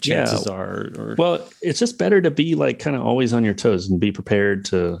 Chances are. Well, it's just better to be like kind of always on your toes and be prepared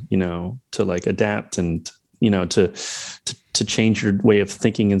to like adapt and, to change your way of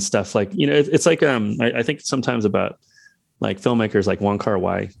thinking and stuff. Like, it's like, I think sometimes about like filmmakers like Wong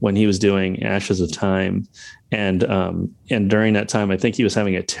Kar-wai when he was doing Ashes of Time. And during that time, I think he was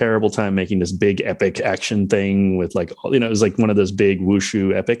having a terrible time making this big epic action thing with like, it was like one of those big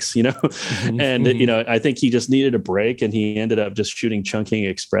wushu epics, and, I think he just needed a break and he ended up just shooting Chungking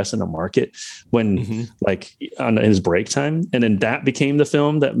Express in a market when like on his break time. And then that became the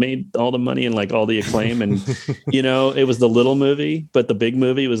film that made all the money and like all the acclaim. And, it was the little movie, but the big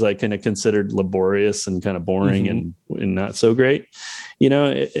movie was like kind of considered laborious and kind of boring and not so great.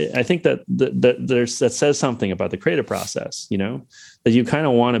 I think that says something about the creative process, that you kind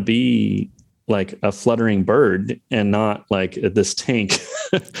of want to be like a fluttering bird and not like this tank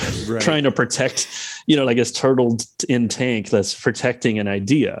trying to protect, like this turtled in tank that's protecting an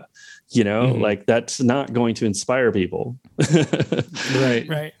idea, like that's not going to inspire people.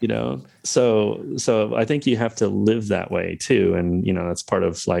 Right. So I think you have to live that way too. And, that's part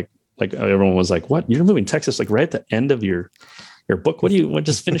of like everyone was like, what, you're moving Texas, like right at the end of your book, what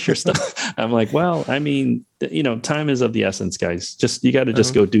just finish your stuff? I'm like, well, time is of the essence, guys. You got to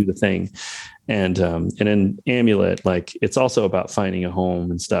just go do the thing. And in Amulet, like it's also about finding a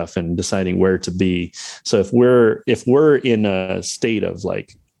home and stuff and deciding where to be. So if we're in a state of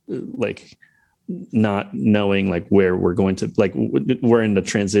like not knowing like where we're going to, like we're in the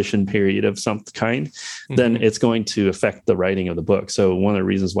transition period of some kind, then it's going to affect the writing of the book. So one of the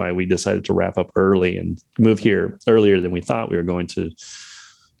reasons why we decided to wrap up early and move here earlier than we thought we were going to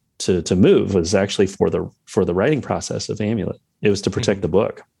move was actually for the writing process of Amulet. It was to protect the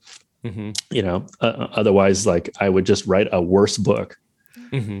book. Otherwise, like I would just write a worse book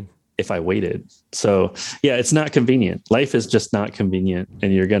if I waited. So yeah, it's not convenient. Life is just not convenient,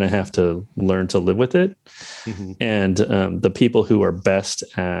 and you're going to have to learn to live with it. And the people who are best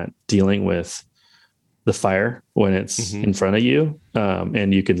at dealing with the fire when it's in front of you,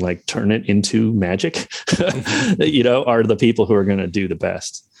 and you can like turn it into magic, are the people who are going to do the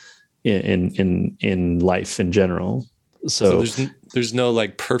best in life in general. So there's no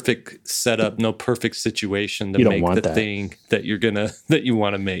like perfect setup, no perfect situation to make the thing that you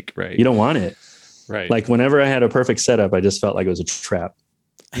want to make, right? You don't want it. Right. Like whenever I had a perfect setup, I just felt like it was a trap.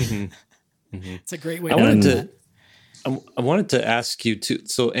 It's a great way. I wanted to ask you too.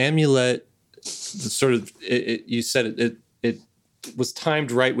 So Amulet, sort of, you said it was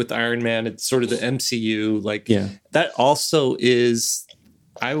timed right with Iron Man. It's sort of the MCU. Like that also is,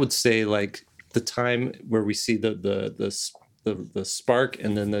 I would say, like the time where we see the spark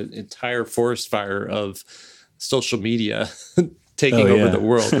and then the entire forest fire of social media taking over the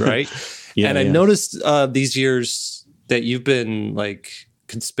world, right? And I noticed these years that you've been like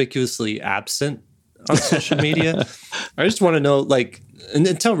conspicuously absent on social media. I just want to know, like, and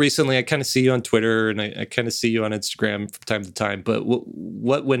until recently, I kind of see you on Twitter and I kind of see you on Instagram from time to time. But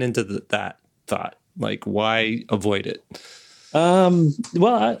what went into that thought? Like, why avoid it?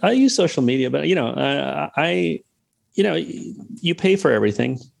 Well, I use social media, but you pay for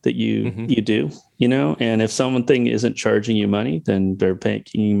everything that you do, and if something isn't charging you money, then they're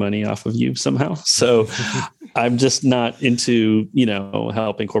making money off of you somehow. So I'm just not into,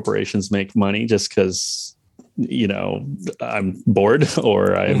 helping corporations make money just because, I'm bored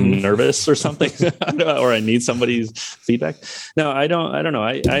or I'm nervous or something, or I need somebody's feedback. No, I don't know.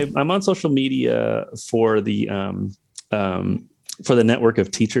 I'm on social media for the network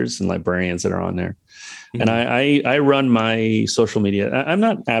of teachers and librarians that are on there. And I run my social media. I'm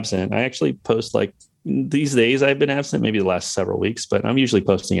not absent. I actually post, like, these days I've been absent, maybe the last several weeks, but I'm usually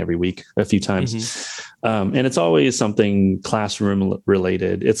posting every week a few times. And it's always something classroom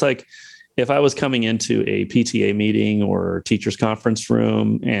related. It's like if I was coming into a PTA meeting or teachers conference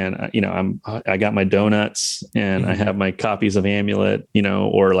room and, I got my donuts and I have my copies of Amulet,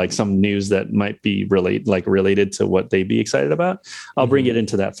 or like some news that might be related to what they'd be excited about, I'll bring it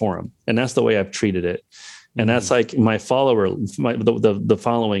into that forum. And that's the way I've treated it. And that's like my the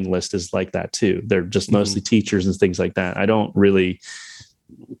following list is like that too. They're just mostly teachers and things like that. I don't really,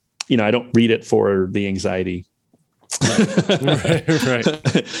 I don't read it for the anxiety. Right.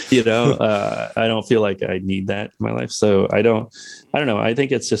 I don't feel like I need that in my life. So I don't know. I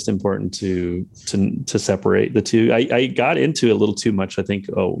think it's just important to separate the two. I got into a little too much, I think,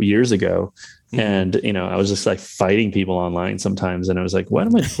 years ago. And, I was just like fighting people online sometimes. And I was like,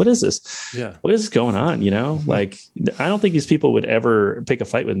 what is this? Yeah. What is going on? Like, I don't think these people would ever pick a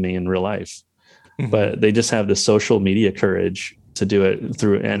fight with me in real life, but they just have the social media courage to do it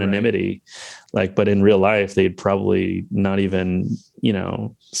through anonymity. Right. But in real life, they'd probably not even,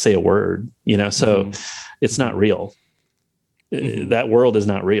 say a word, so it's not real. That world is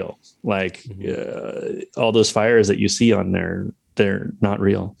not real. Like all those fires that you see on there, they're not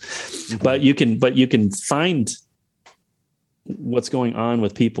real. But you can find what's going on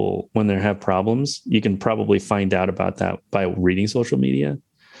with people when they have problems. You can probably find out about that by reading social media,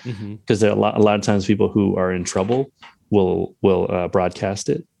 because there are a lot of times people who are in trouble will broadcast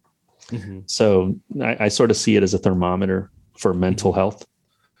it. So I sort of see it as a thermometer for mental health.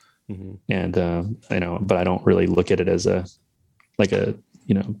 And but I don't really look at it as a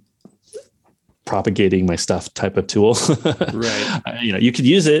propagating my stuff type of tool. Right. You could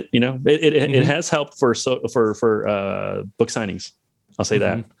use it. It has helped for book signings. I'll say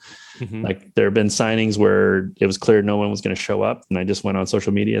that. Like there have been signings where it was clear no one was going to show up, and I just went on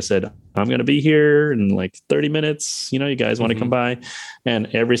social media, said, I'm going to be here in like 30 minutes. You guys want to come by? And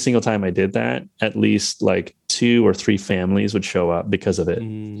every single time I did that, at least like 2 or 3 families would show up because of it.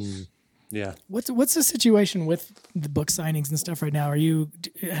 Yeah. What's the situation with the book signings and stuff right now? Do you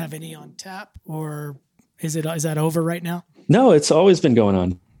have any on tap, or is that over right now? No, it's always been going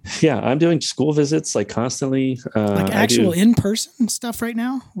on. Yeah, I'm doing school visits like constantly. Like actual in-person stuff right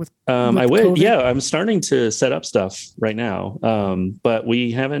now with I would. COVID? Yeah, I'm starting to set up stuff right now. But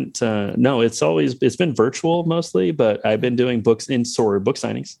we haven't. No, it's been virtual mostly. But I've been doing book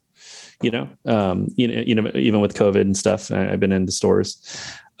signings. Even with COVID and stuff, I've been in the stores.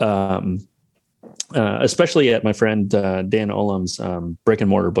 Especially at my friend Dan Olam's brick and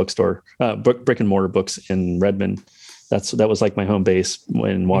mortar bookstore, brick and mortar books in Redmond. That was like my home base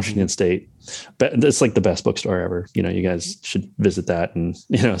in Washington State. But it's like the best bookstore ever. You guys should visit that and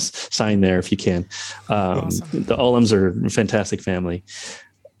sign there if you can. Awesome. The Olams are a fantastic family.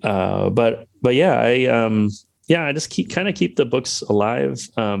 But yeah, I just keep the books alive.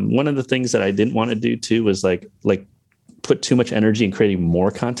 One of the things that I didn't want to do too was like put too much energy in creating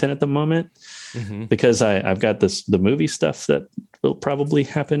more content at the moment, because I've got the movie stuff that will probably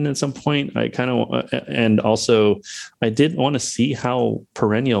happen at some point. And also I did want to see how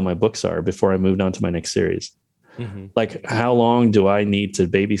perennial my books are before I moved on to my next series. Like, how long do I need to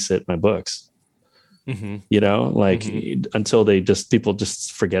babysit my books? Until people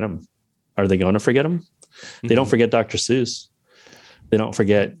just forget them. Are they going to forget them? They don't forget Dr. Seuss. They don't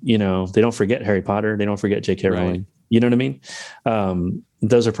forget, they don't forget Harry Potter. They don't forget J.K. Rowling. You know what I mean?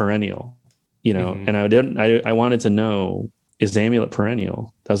 Those are perennial, and I wanted to know, is Amulet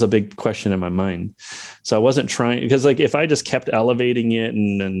perennial? That was a big question in my mind. So I wasn't trying, because like, if I just kept elevating it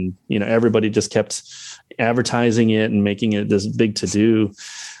and everybody just kept advertising it and making it this big to do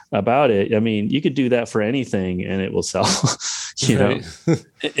about it. I mean, you could do that for anything and it will sell,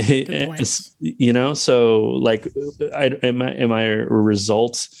 so like, am I a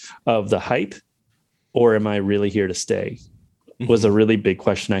result of the hype, or am I really here to stay? Was a really big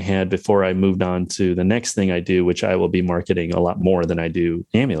question I had before I moved on to the next thing I do, which I will be marketing a lot more than I do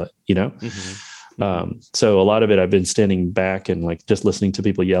Amulet, So a lot of it, I've been standing back and like just listening to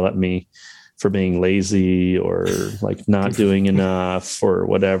people yell at me for being lazy or like not doing enough or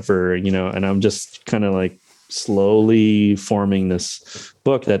whatever, and I'm just kind of like slowly forming this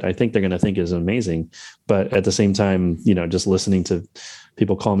book that I think they're going to think is amazing. But at the same time, just listening to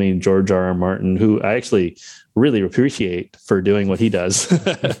people call me George R.R. Martin, who I actually really appreciate for doing what he does,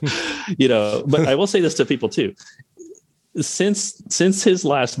 but I will say this to people too. Since his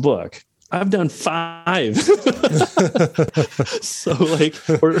last book, I've done 5. So like,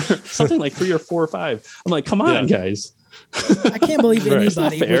 or something like 3 or 4 or 5. I'm like, come on, guys. I can't believe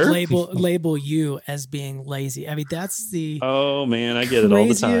anybody would label you as being lazy. I mean, that's the oh man, I get it all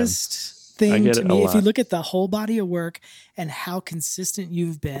the time. Craziest thing to me. If you look at the whole body of work and how consistent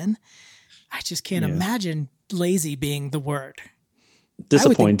you've been, I just can't imagine lazy being the word.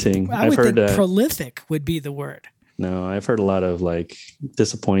 Disappointing. I would think prolific would be the word. No, I've heard a lot of like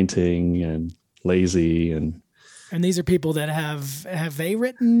disappointing and lazy and these are people that have they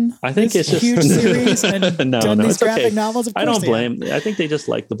written? I think it's just huge series and done these graphic novels. Of course I don't blame. I think they just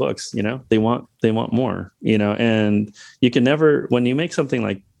like the books. They want more. And you can never, when you make something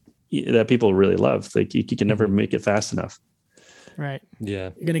like that people really love, like you can never make it fast enough. Right.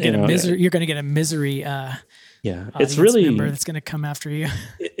 Yeah. You're gonna get a misery. You're gonna get a misery. It's really member that's gonna come after you.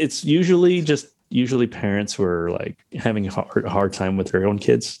 It's usually parents who are like having a hard time with their own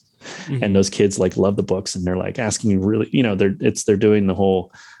kids. And those kids like love the books and they're like asking me really, they're doing the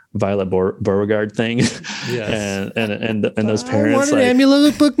whole Violet Beauregard thing. Yes. and those parents, I want an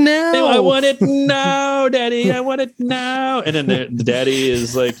Amulet book now. I want it now, Daddy. I want it now. And then the daddy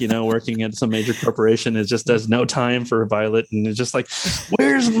is like, working at some major corporation. It just does no time for Violet. And it's just like,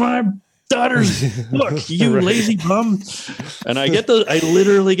 where's my daughter's book, you lazy bum? And I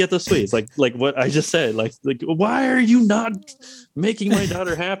literally get the sweets, like what I just said, like why are you not making my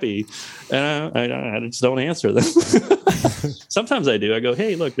daughter happy? And I just don't answer them. Sometimes I do. I go,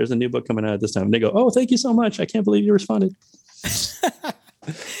 hey, look, there's a new book coming out at this time, and they go, oh, thank you so much, I can't believe you responded. I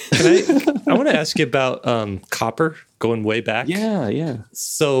want to ask you about Copper, going way back. Yeah.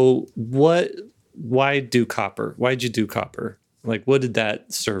 So why do Copper? Why'd you do Copper? Like, what did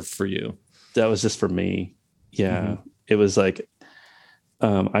that serve for you? That was just for me. Yeah. It was like,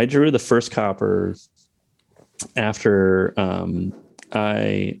 I drew the first Copper after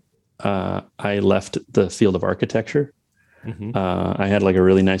I left the field of architecture. I had like a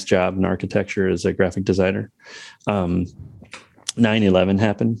really nice job in architecture as a graphic designer. 9/11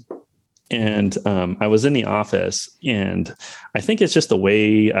 happened. And I was in the office, and I think it's just the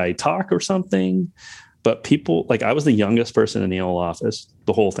way I talk or something. But people, like, I was the youngest person in the whole office,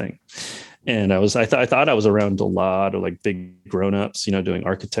 the whole thing. And I thought I was around a lot of like big grownups, doing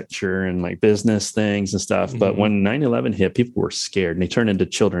architecture and like business things and stuff. But when 9/11 hit, people were scared and they turned into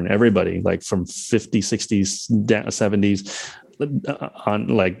children. Everybody, like from 50s, 60s, 70s, on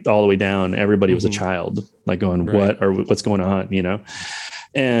like all the way down, everybody was a child, like going, what's going on,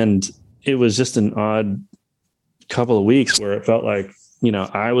 And it was just an odd couple of weeks where it felt like,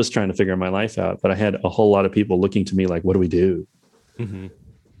 I was trying to figure my life out, but I had a whole lot of people looking to me like, what do we do?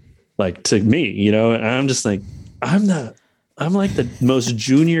 Like to me, and I'm just like, I'm like the most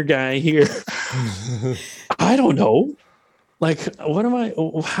junior guy here. I don't know. Like,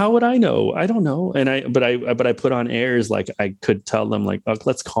 how would I know? I don't know. And but I put on airs. Like I could tell them like, oh,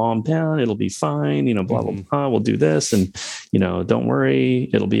 let's calm down. It'll be fine. Blah, blah, blah. We'll do this. And, don't worry.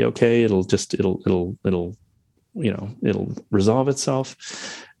 It'll be okay. It'll resolve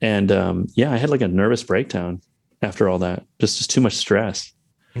itself. And I had like a nervous breakdown after all that. Just too much stress.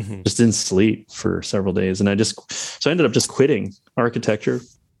 Just didn't sleep for several days. And I ended up just quitting architecture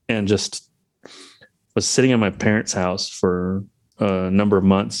and just was sitting at my parents' house for a number of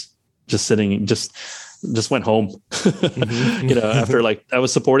months, just went home, after like I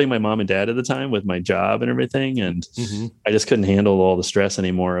was supporting my mom and dad at the time with my job and everything. And I just couldn't handle all the stress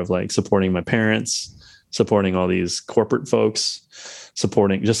anymore of like supporting my parents, supporting all these corporate folks.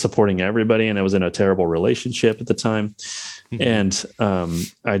 supporting everybody. And I was in a terrible relationship at the time. And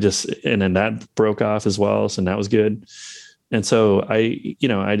and then that broke off as well. So that was good. And so I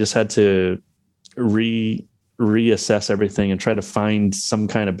just had to reassess everything and try to find some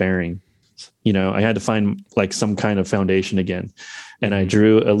kind of bearing. I had to find like some kind of foundation again. And I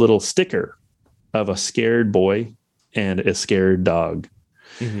drew a little sticker of a scared boy and a scared dog.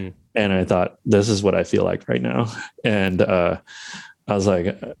 Mm-hmm. And I thought, this is what I feel like right now. And I was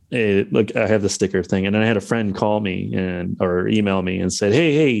like, hey, look, I have the sticker thing. And then I had a friend call me or email me and said,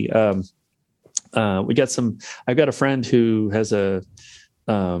 hey, I've got a friend who has a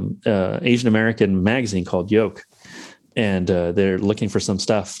Asian American magazine called Yoke. And they're looking for some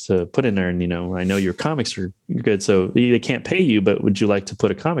stuff to put in there. And, I know your comics are good, so they can't pay you, but would you like to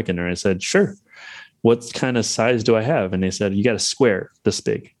put a comic in there? I said, sure. What kind of size do I have? And they said, you got a square this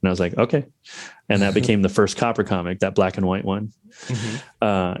big. And I was like, okay. And that became the first Copper comic, that black and white one.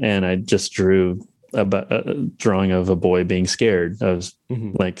 Mm-hmm. And I just drew a drawing of a boy being scared. I was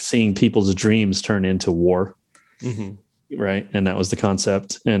like seeing people's dreams turn into war. Mm-hmm. Right. And that was the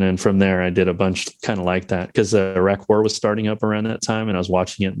concept. And then from there, I did a bunch kind of like that because the Iraq war was starting up around that time. And I was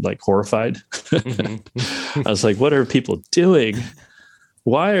watching it like horrified. I was like, what are people doing?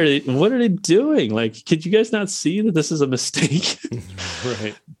 What are they doing? Like, could you guys not see that this is a mistake?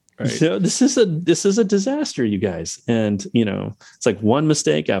 Right. This is a disaster, you guys. And, it's like one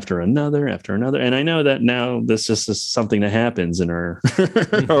mistake after another. And I know that now this just is something that happens in our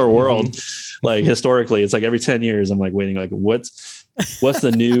world. Like historically, it's like every 10 years, I'm like waiting, like what's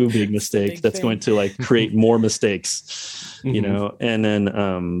the new big mistake that's going to like create more mistakes, and then,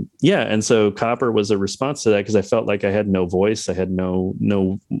 And so Copper was a response to that because I felt like I had no voice. I had no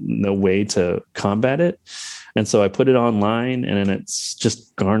way to combat it. And so I put it online, and then it's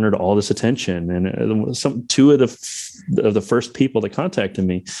just garnered all this attention. And two of the first people that contacted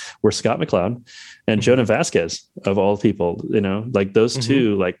me were Scott McCloud and Jonah Vasquez, of all people. Like those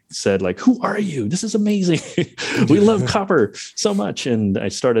two, like said, like, "Who are you? This is amazing. We love Copper so much." And I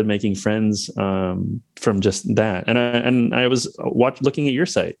started making friends from just that. And I was looking at your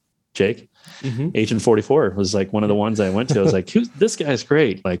site, Jake. Agent 44 was like one of the ones I went to. I was like, this guy's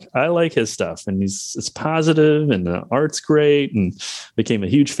great. Like, I like his stuff, and it's positive, and the art's great, and became a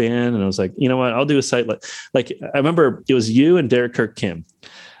huge fan. And I was like, you know what? I'll do a site like I remember it was you and Derek Kirk Kim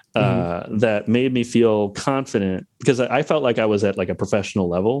that made me feel confident because I felt like I was at like a professional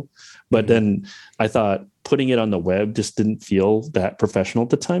level, but then I thought putting it on the web just didn't feel that professional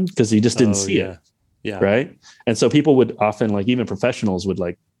at the time because you just didn't see it. Yeah. Right. And so people would often, like, even professionals would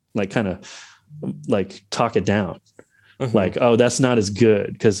like kind of like talk it down, like, oh, that's not as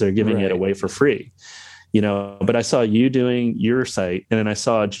good because they're giving it away for free, but I saw you doing your site, and then I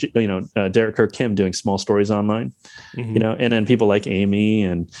saw, Derek Kirk Kim doing small stories online, and then people like Amy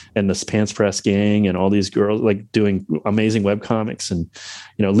and the Pants Press gang and all these girls like doing amazing web comics. And,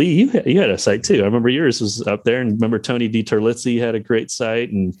 Lee, you had a site too. I remember yours was up there, and remember Tony DiTerlizzi had a great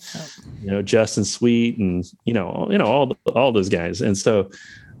site, and, Justin Sweet and, all those guys. And so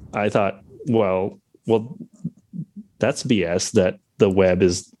I thought, well, that's BS that the web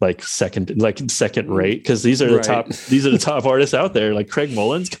is like second rate, because these are the top artists out there, like Craig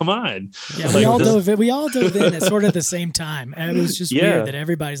Mullins. Come on. Yeah, we all dove in at sort of the same time, and it was just weird that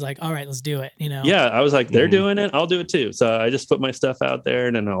everybody's like, all right, let's do it. Yeah, I was like, they're doing it, I'll do it too. So I just put my stuff out there,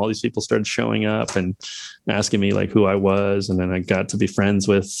 and then all these people started showing up and asking me like who I was, and then I got to be friends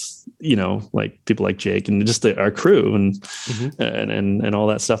with like people like Jake and just our crew and all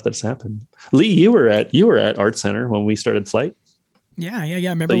that stuff that's happened. Lee, you were at Art Center when we started Flight. Yeah. I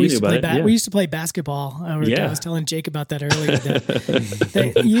remember we used to play basketball. I was telling Jake about that earlier.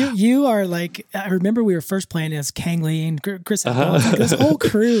 That you are like, I remember we were first playing as Kang Lee and Chris. This whole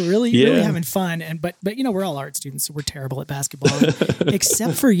crew really having fun. But we're all art students, so we're terrible at basketball,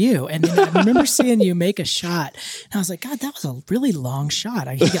 except for you. And then I remember seeing you make a shot, and I was like, God, that was a really long shot.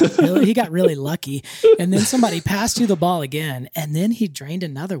 He got really lucky. And then somebody passed you the ball again, and then he drained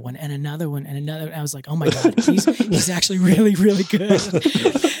another one and another one and another. I was like, oh my God, he's actually really, really good.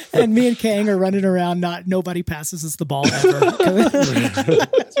 And me and Kang are running around. Nobody passes us the ball ever.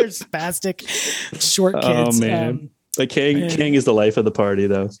 They're spastic, short kids. Oh man, Kang is the life of the party,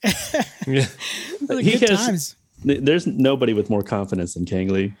 though. Times. There's nobody with more confidence than Kang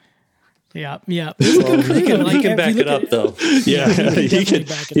Lee. Yeah. He can back it up, though. Yeah,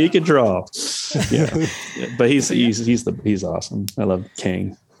 he can draw. Yeah, but he's awesome. I love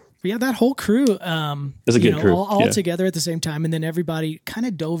Kang. Yeah, that whole crew was a good crew. All together at the same time. And then everybody kind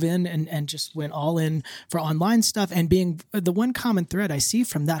of dove in and just went all in for online stuff. And being the one common thread I see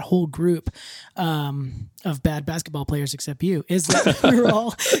from that whole group of bad basketball players, except you, is that we're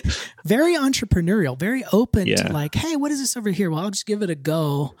all very entrepreneurial, very open to like, hey, what is this over here? Well, I'll just give it a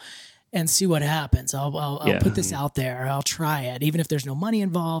go and see what happens. I'll put this out there. I'll try it, even if there's no money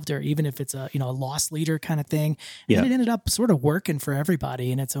involved, or even if it's a lost leader kind of thing. And it ended up sort of working for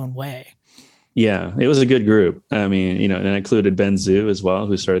everybody in its own way. Yeah, it was a good group. I mean, and it included Ben Zhu as well,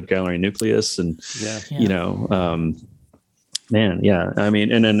 who started Gallery Nucleus, and I mean,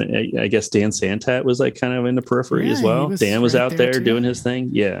 and then I guess Dan Santat was like kind of in the periphery as well. Dan was out there doing his thing.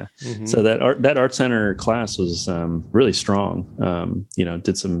 Yeah. Mm-hmm. So that art center class was really strong.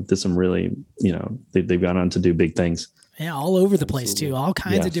 Did some really, they've gone on to do big things. Yeah. All over the place too. All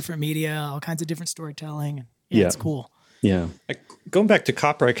kinds of different media, all kinds of different storytelling. Yeah. It's cool. Yeah. Going back to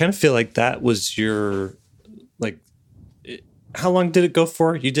Copper, I kind of feel like that was your, how long did it go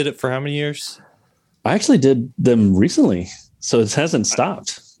for? You did it for how many years? I actually did them recently. So it hasn't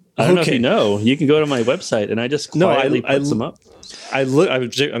stopped. I don't know if you know. You can go to my website, and I just quietly put them up.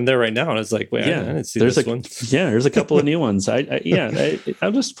 I'm there right now, and I was like, wait, I didn't see this one. Yeah, there's a couple of new ones. I'll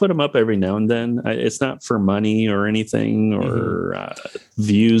just put them up every now and then. It's not for money or anything or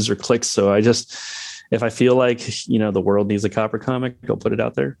views or clicks. So if I feel like the world needs a Copper comic, I'll put it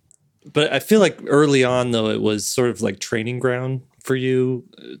out there. But I feel like early on, though, it was sort of like training ground for you.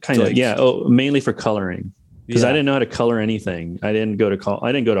 Kind of, yeah. Oh, mainly for coloring. Because I didn't know how to color anything. I didn't go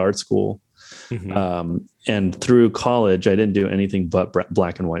to art school. Mm-hmm. And through college, I didn't do anything but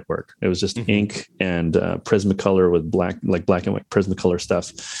black and white work. It was just ink and Prismacolor with black and white Prismacolor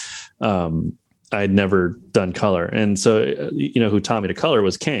stuff. I'd never done color. And so, who taught me to color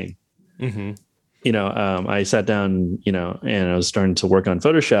was Kang. Mm-hmm. I sat down, and I was starting to work on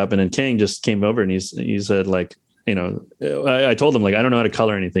Photoshop, and then Kang just came over and he said, like, I told him, like, I don't know how to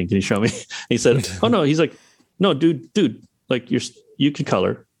color anything. Can you show me? He said, oh no. He's like, no, dude, like you can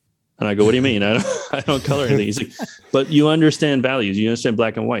color. And I go, what do you mean? I don't color anything. He's like, but you understand values. You understand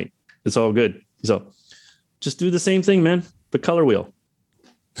black and white. It's all good. So just do the same thing, man. The color wheel.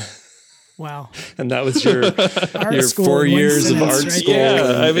 Wow. And that was your 4 years of art school.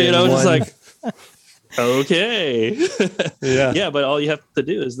 Yeah. I mean, I was just like, okay. Yeah. But all you have to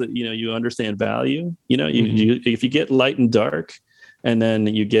do is that, you understand value, you if you get light and dark, and then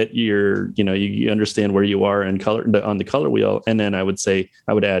you get your, you understand where you are in color on the color wheel. And then I would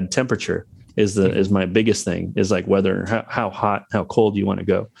add temperature is my biggest thing, is like whether, how hot, how cold you want to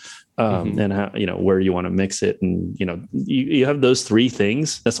go. And how, where you want to mix it. And, you have those three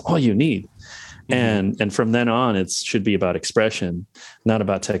things. That's all you need. And from then on, it should be about expression, not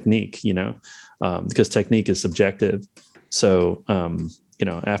about technique, because technique is subjective. So,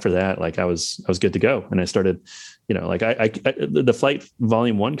 after that, like I was good to go. And I started, the Flight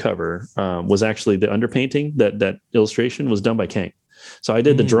Volume 1 cover was actually the underpainting. That illustration was done by Kang. So I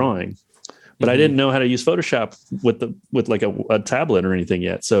did the drawing, but I didn't know how to use Photoshop with like a tablet or anything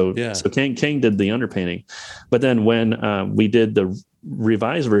yet. So Kang did the underpainting. But then when we did the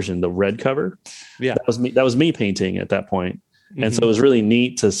revised version, the red cover, that was me painting at that point. And so it was really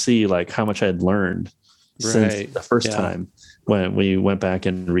neat to see like how much I had learned since the first time. When we went back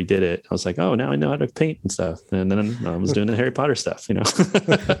and redid it, I was like, oh, now I know how to paint and stuff. And then I was doing the Harry Potter stuff,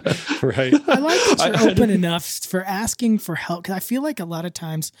 Right. I like that you're open enough for asking for help. Cause I feel like a lot of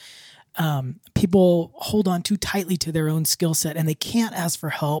times people hold on too tightly to their own skill set and they can't ask for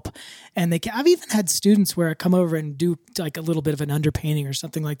help. And I've even had students where I come over and do like a little bit of an underpainting or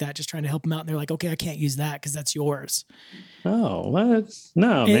something like that, just trying to help them out. And they're like, okay, I can't use that because that's yours. Oh, what?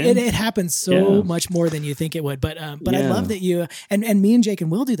 No, man. It happens so much more than you think it would. But I love that you, and me and Jake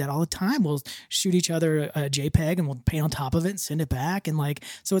and Will do that all the time. We'll shoot each other a JPEG and we'll paint on top of it and send it back. And like,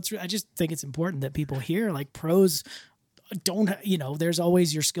 so I just think it's important that people hear like pros don't, there's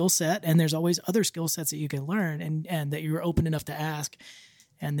always your skill set and there's always other skill sets that you can learn and that you're open enough to ask.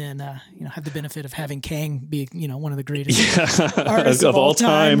 And then, have the benefit of having Kang be, one of the greatest artists of all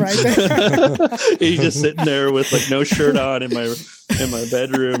time. Right there. He's just sitting there with like no shirt on in my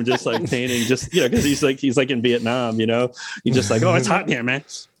bedroom, just like painting, because he's like in Vietnam, he's just like, oh, it's hot in here, man.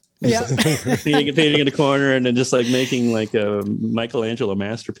 Yeah, painting in the corner and then just like making like a Michelangelo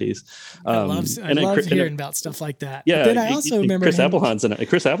masterpiece. I love hearing about stuff like that. Yeah, but then I also remember Chris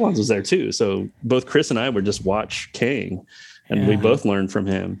Appelhans was there too. So both Chris and I would just watch Kang. And we both learned from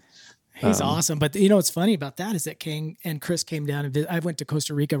him. He's awesome. But what's funny about that is that Kang and Chris came down and I went to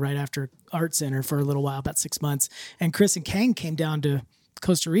Costa Rica right after Art Center for a little while, about 6 months. And Chris and Kang came down to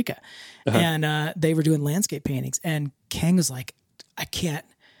Costa Rica and they were doing landscape paintings. And Kang was like, I can't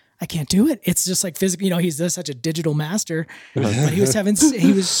I can't do it. It's just like physical, he's such a digital master, but he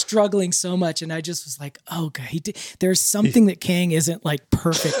was struggling so much. And I just was like, oh God, there's something that Kang isn't like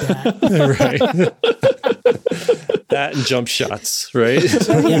perfect at. Right. That and jump shots, right?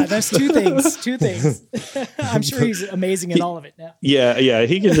 So, yeah, that's two things. I'm sure he's amazing at all of it now. Yeah.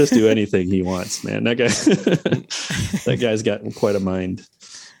 He can just do anything he wants, man. That guy's got quite a mind.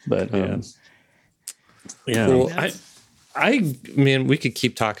 But yeah. Cool. I mean, we could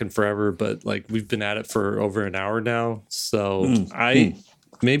keep talking forever, but like we've been at it for over an hour now. So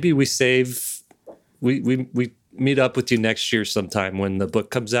maybe we meet up with you next year sometime when the book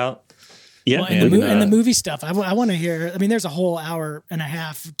comes out. Yeah. Well, and the movie stuff. I want to hear, I mean, there's a whole hour and a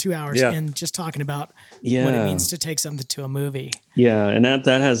half, 2 hours in just talking about what it means to take something to a movie. Yeah. And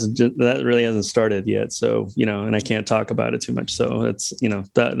that really hasn't started yet. So, and I can't talk about it too much. So it's,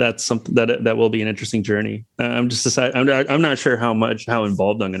 that's something that will be an interesting journey. I'm just deciding, I'm not sure how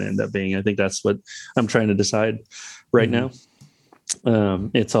involved I'm going to end up being. I think that's what I'm trying to decide right now.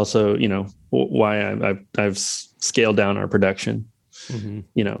 It's also, why I've scaled down our production.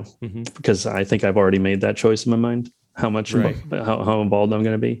 Because I think I've already made that choice in my mind, how involved I'm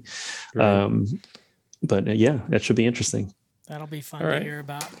going to be. Right. But that should be interesting. That'll be fun to hear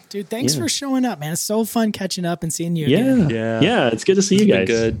about. Dude, thanks for showing up, man. It's so fun catching up and seeing you again. Yeah. It's good to see you guys.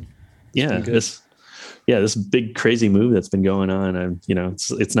 Good. Yeah. This big crazy move that's been going on.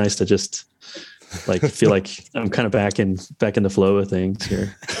 It's nice to just feel like I'm kind of back in the flow of things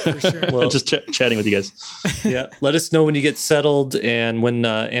here. For sure. Well, just chatting with you guys. Yeah. Let us know when you get settled and when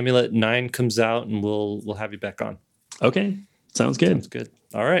Amulet 9 comes out, and we'll have you back on. Okay. Sounds good.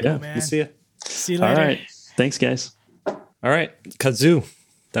 All right. Yeah. We'll see you. See you later. All right. Thanks, guys. All right. Kazoo.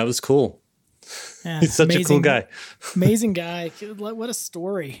 That was cool. Yeah, he's such a cool guy. Amazing guy. What a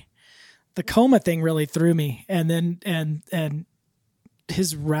story. The coma thing really threw me. And then, and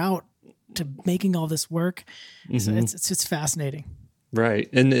his route to making all this work. So it's fascinating. Right.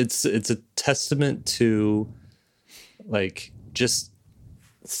 And it's a testament to like just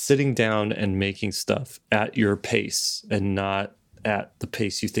sitting down and making stuff at your pace and not at the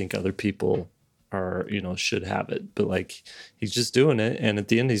pace you think other people are, should have it. But like he's just doing it, and at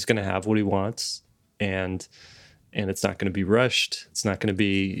the end he's going to have what he wants, and it's not going to be rushed. It's not going to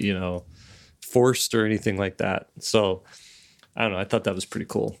be, forced or anything like that. So I don't know. I thought that was pretty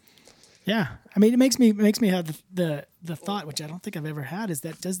cool. Yeah. I mean, it makes me have the thought, which I don't think I've ever had, is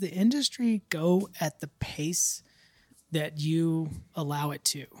that does the industry go at the pace that you allow it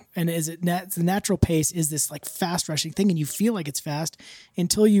to? And is it the natural pace is this like fast rushing thing, and you feel like it's fast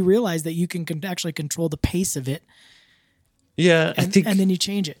until you realize that you can actually control the pace of it. Yeah. And then you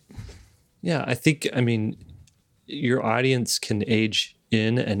change it. Yeah. I mean, your audience can age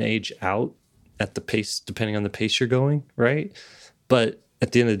in and age out at the pace, depending on the pace you're going. Right. But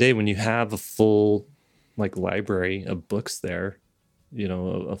at the end of the day, when you have a full like library of books there,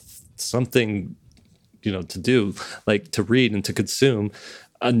 something, to do, like to read and to consume,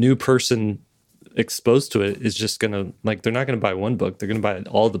 a new person exposed to it is just going to like, they're not going to buy one book. They're going to buy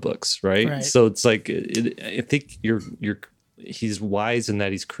all the books. Right. So it's like, I think he's wise in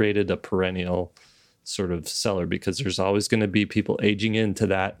that he's created a perennial sort of seller, because there's always going to be people aging into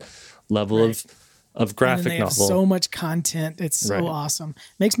that level of graphic and they have novel. So much content. It's so awesome.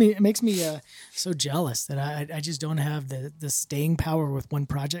 It makes me so jealous that I just don't have the staying power with one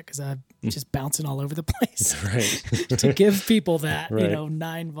project, because I'm just bouncing all over the place. Right. To give people that,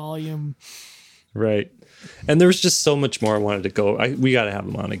 9-volume. Right. And there's just so much more I wanted to go. We got to have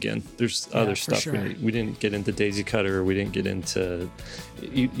him on again. There's other stuff. Sure. We didn't get into Daisy Cutter. We didn't get into,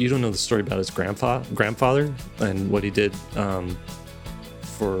 you don't know the story about his grandfather and what he did,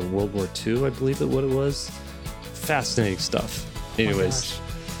 for World War II, I believe what it was. Fascinating stuff. Anyways,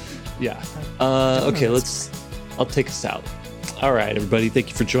 okay, I'll take us out. All right, everybody, thank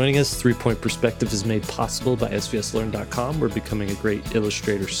you for joining us. 3 Point Perspective is made possible by svslearn.com, where becoming a great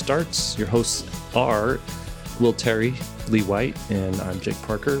illustrator starts. Your hosts are Will Terry, Lee White, and I'm Jake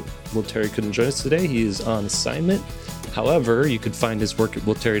Parker. Will Terry couldn't join us today. He is on assignment. However, you can find his work at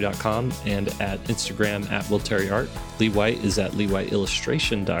willterry.com and at Instagram at willterryart. Lee White is at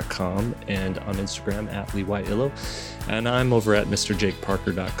leewhiteillustration.com and on Instagram at leewhiteillo. And I'm over at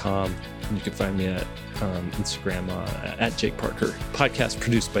mrjakeparker.com. You can find me at Instagram at Jake Parker. Podcast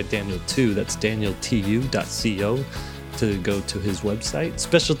produced by Daniel Tu. That's danieltu.co to go to his website.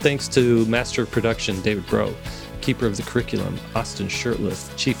 Special thanks to Master of Production David Bro, Keeper of the Curriculum Austin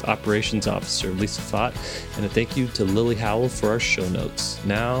Shirtliff, Chief Operations Officer Lisa Fott, and a thank you to Lily Howell for our show notes.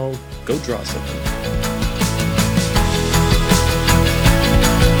 Now, go draw something.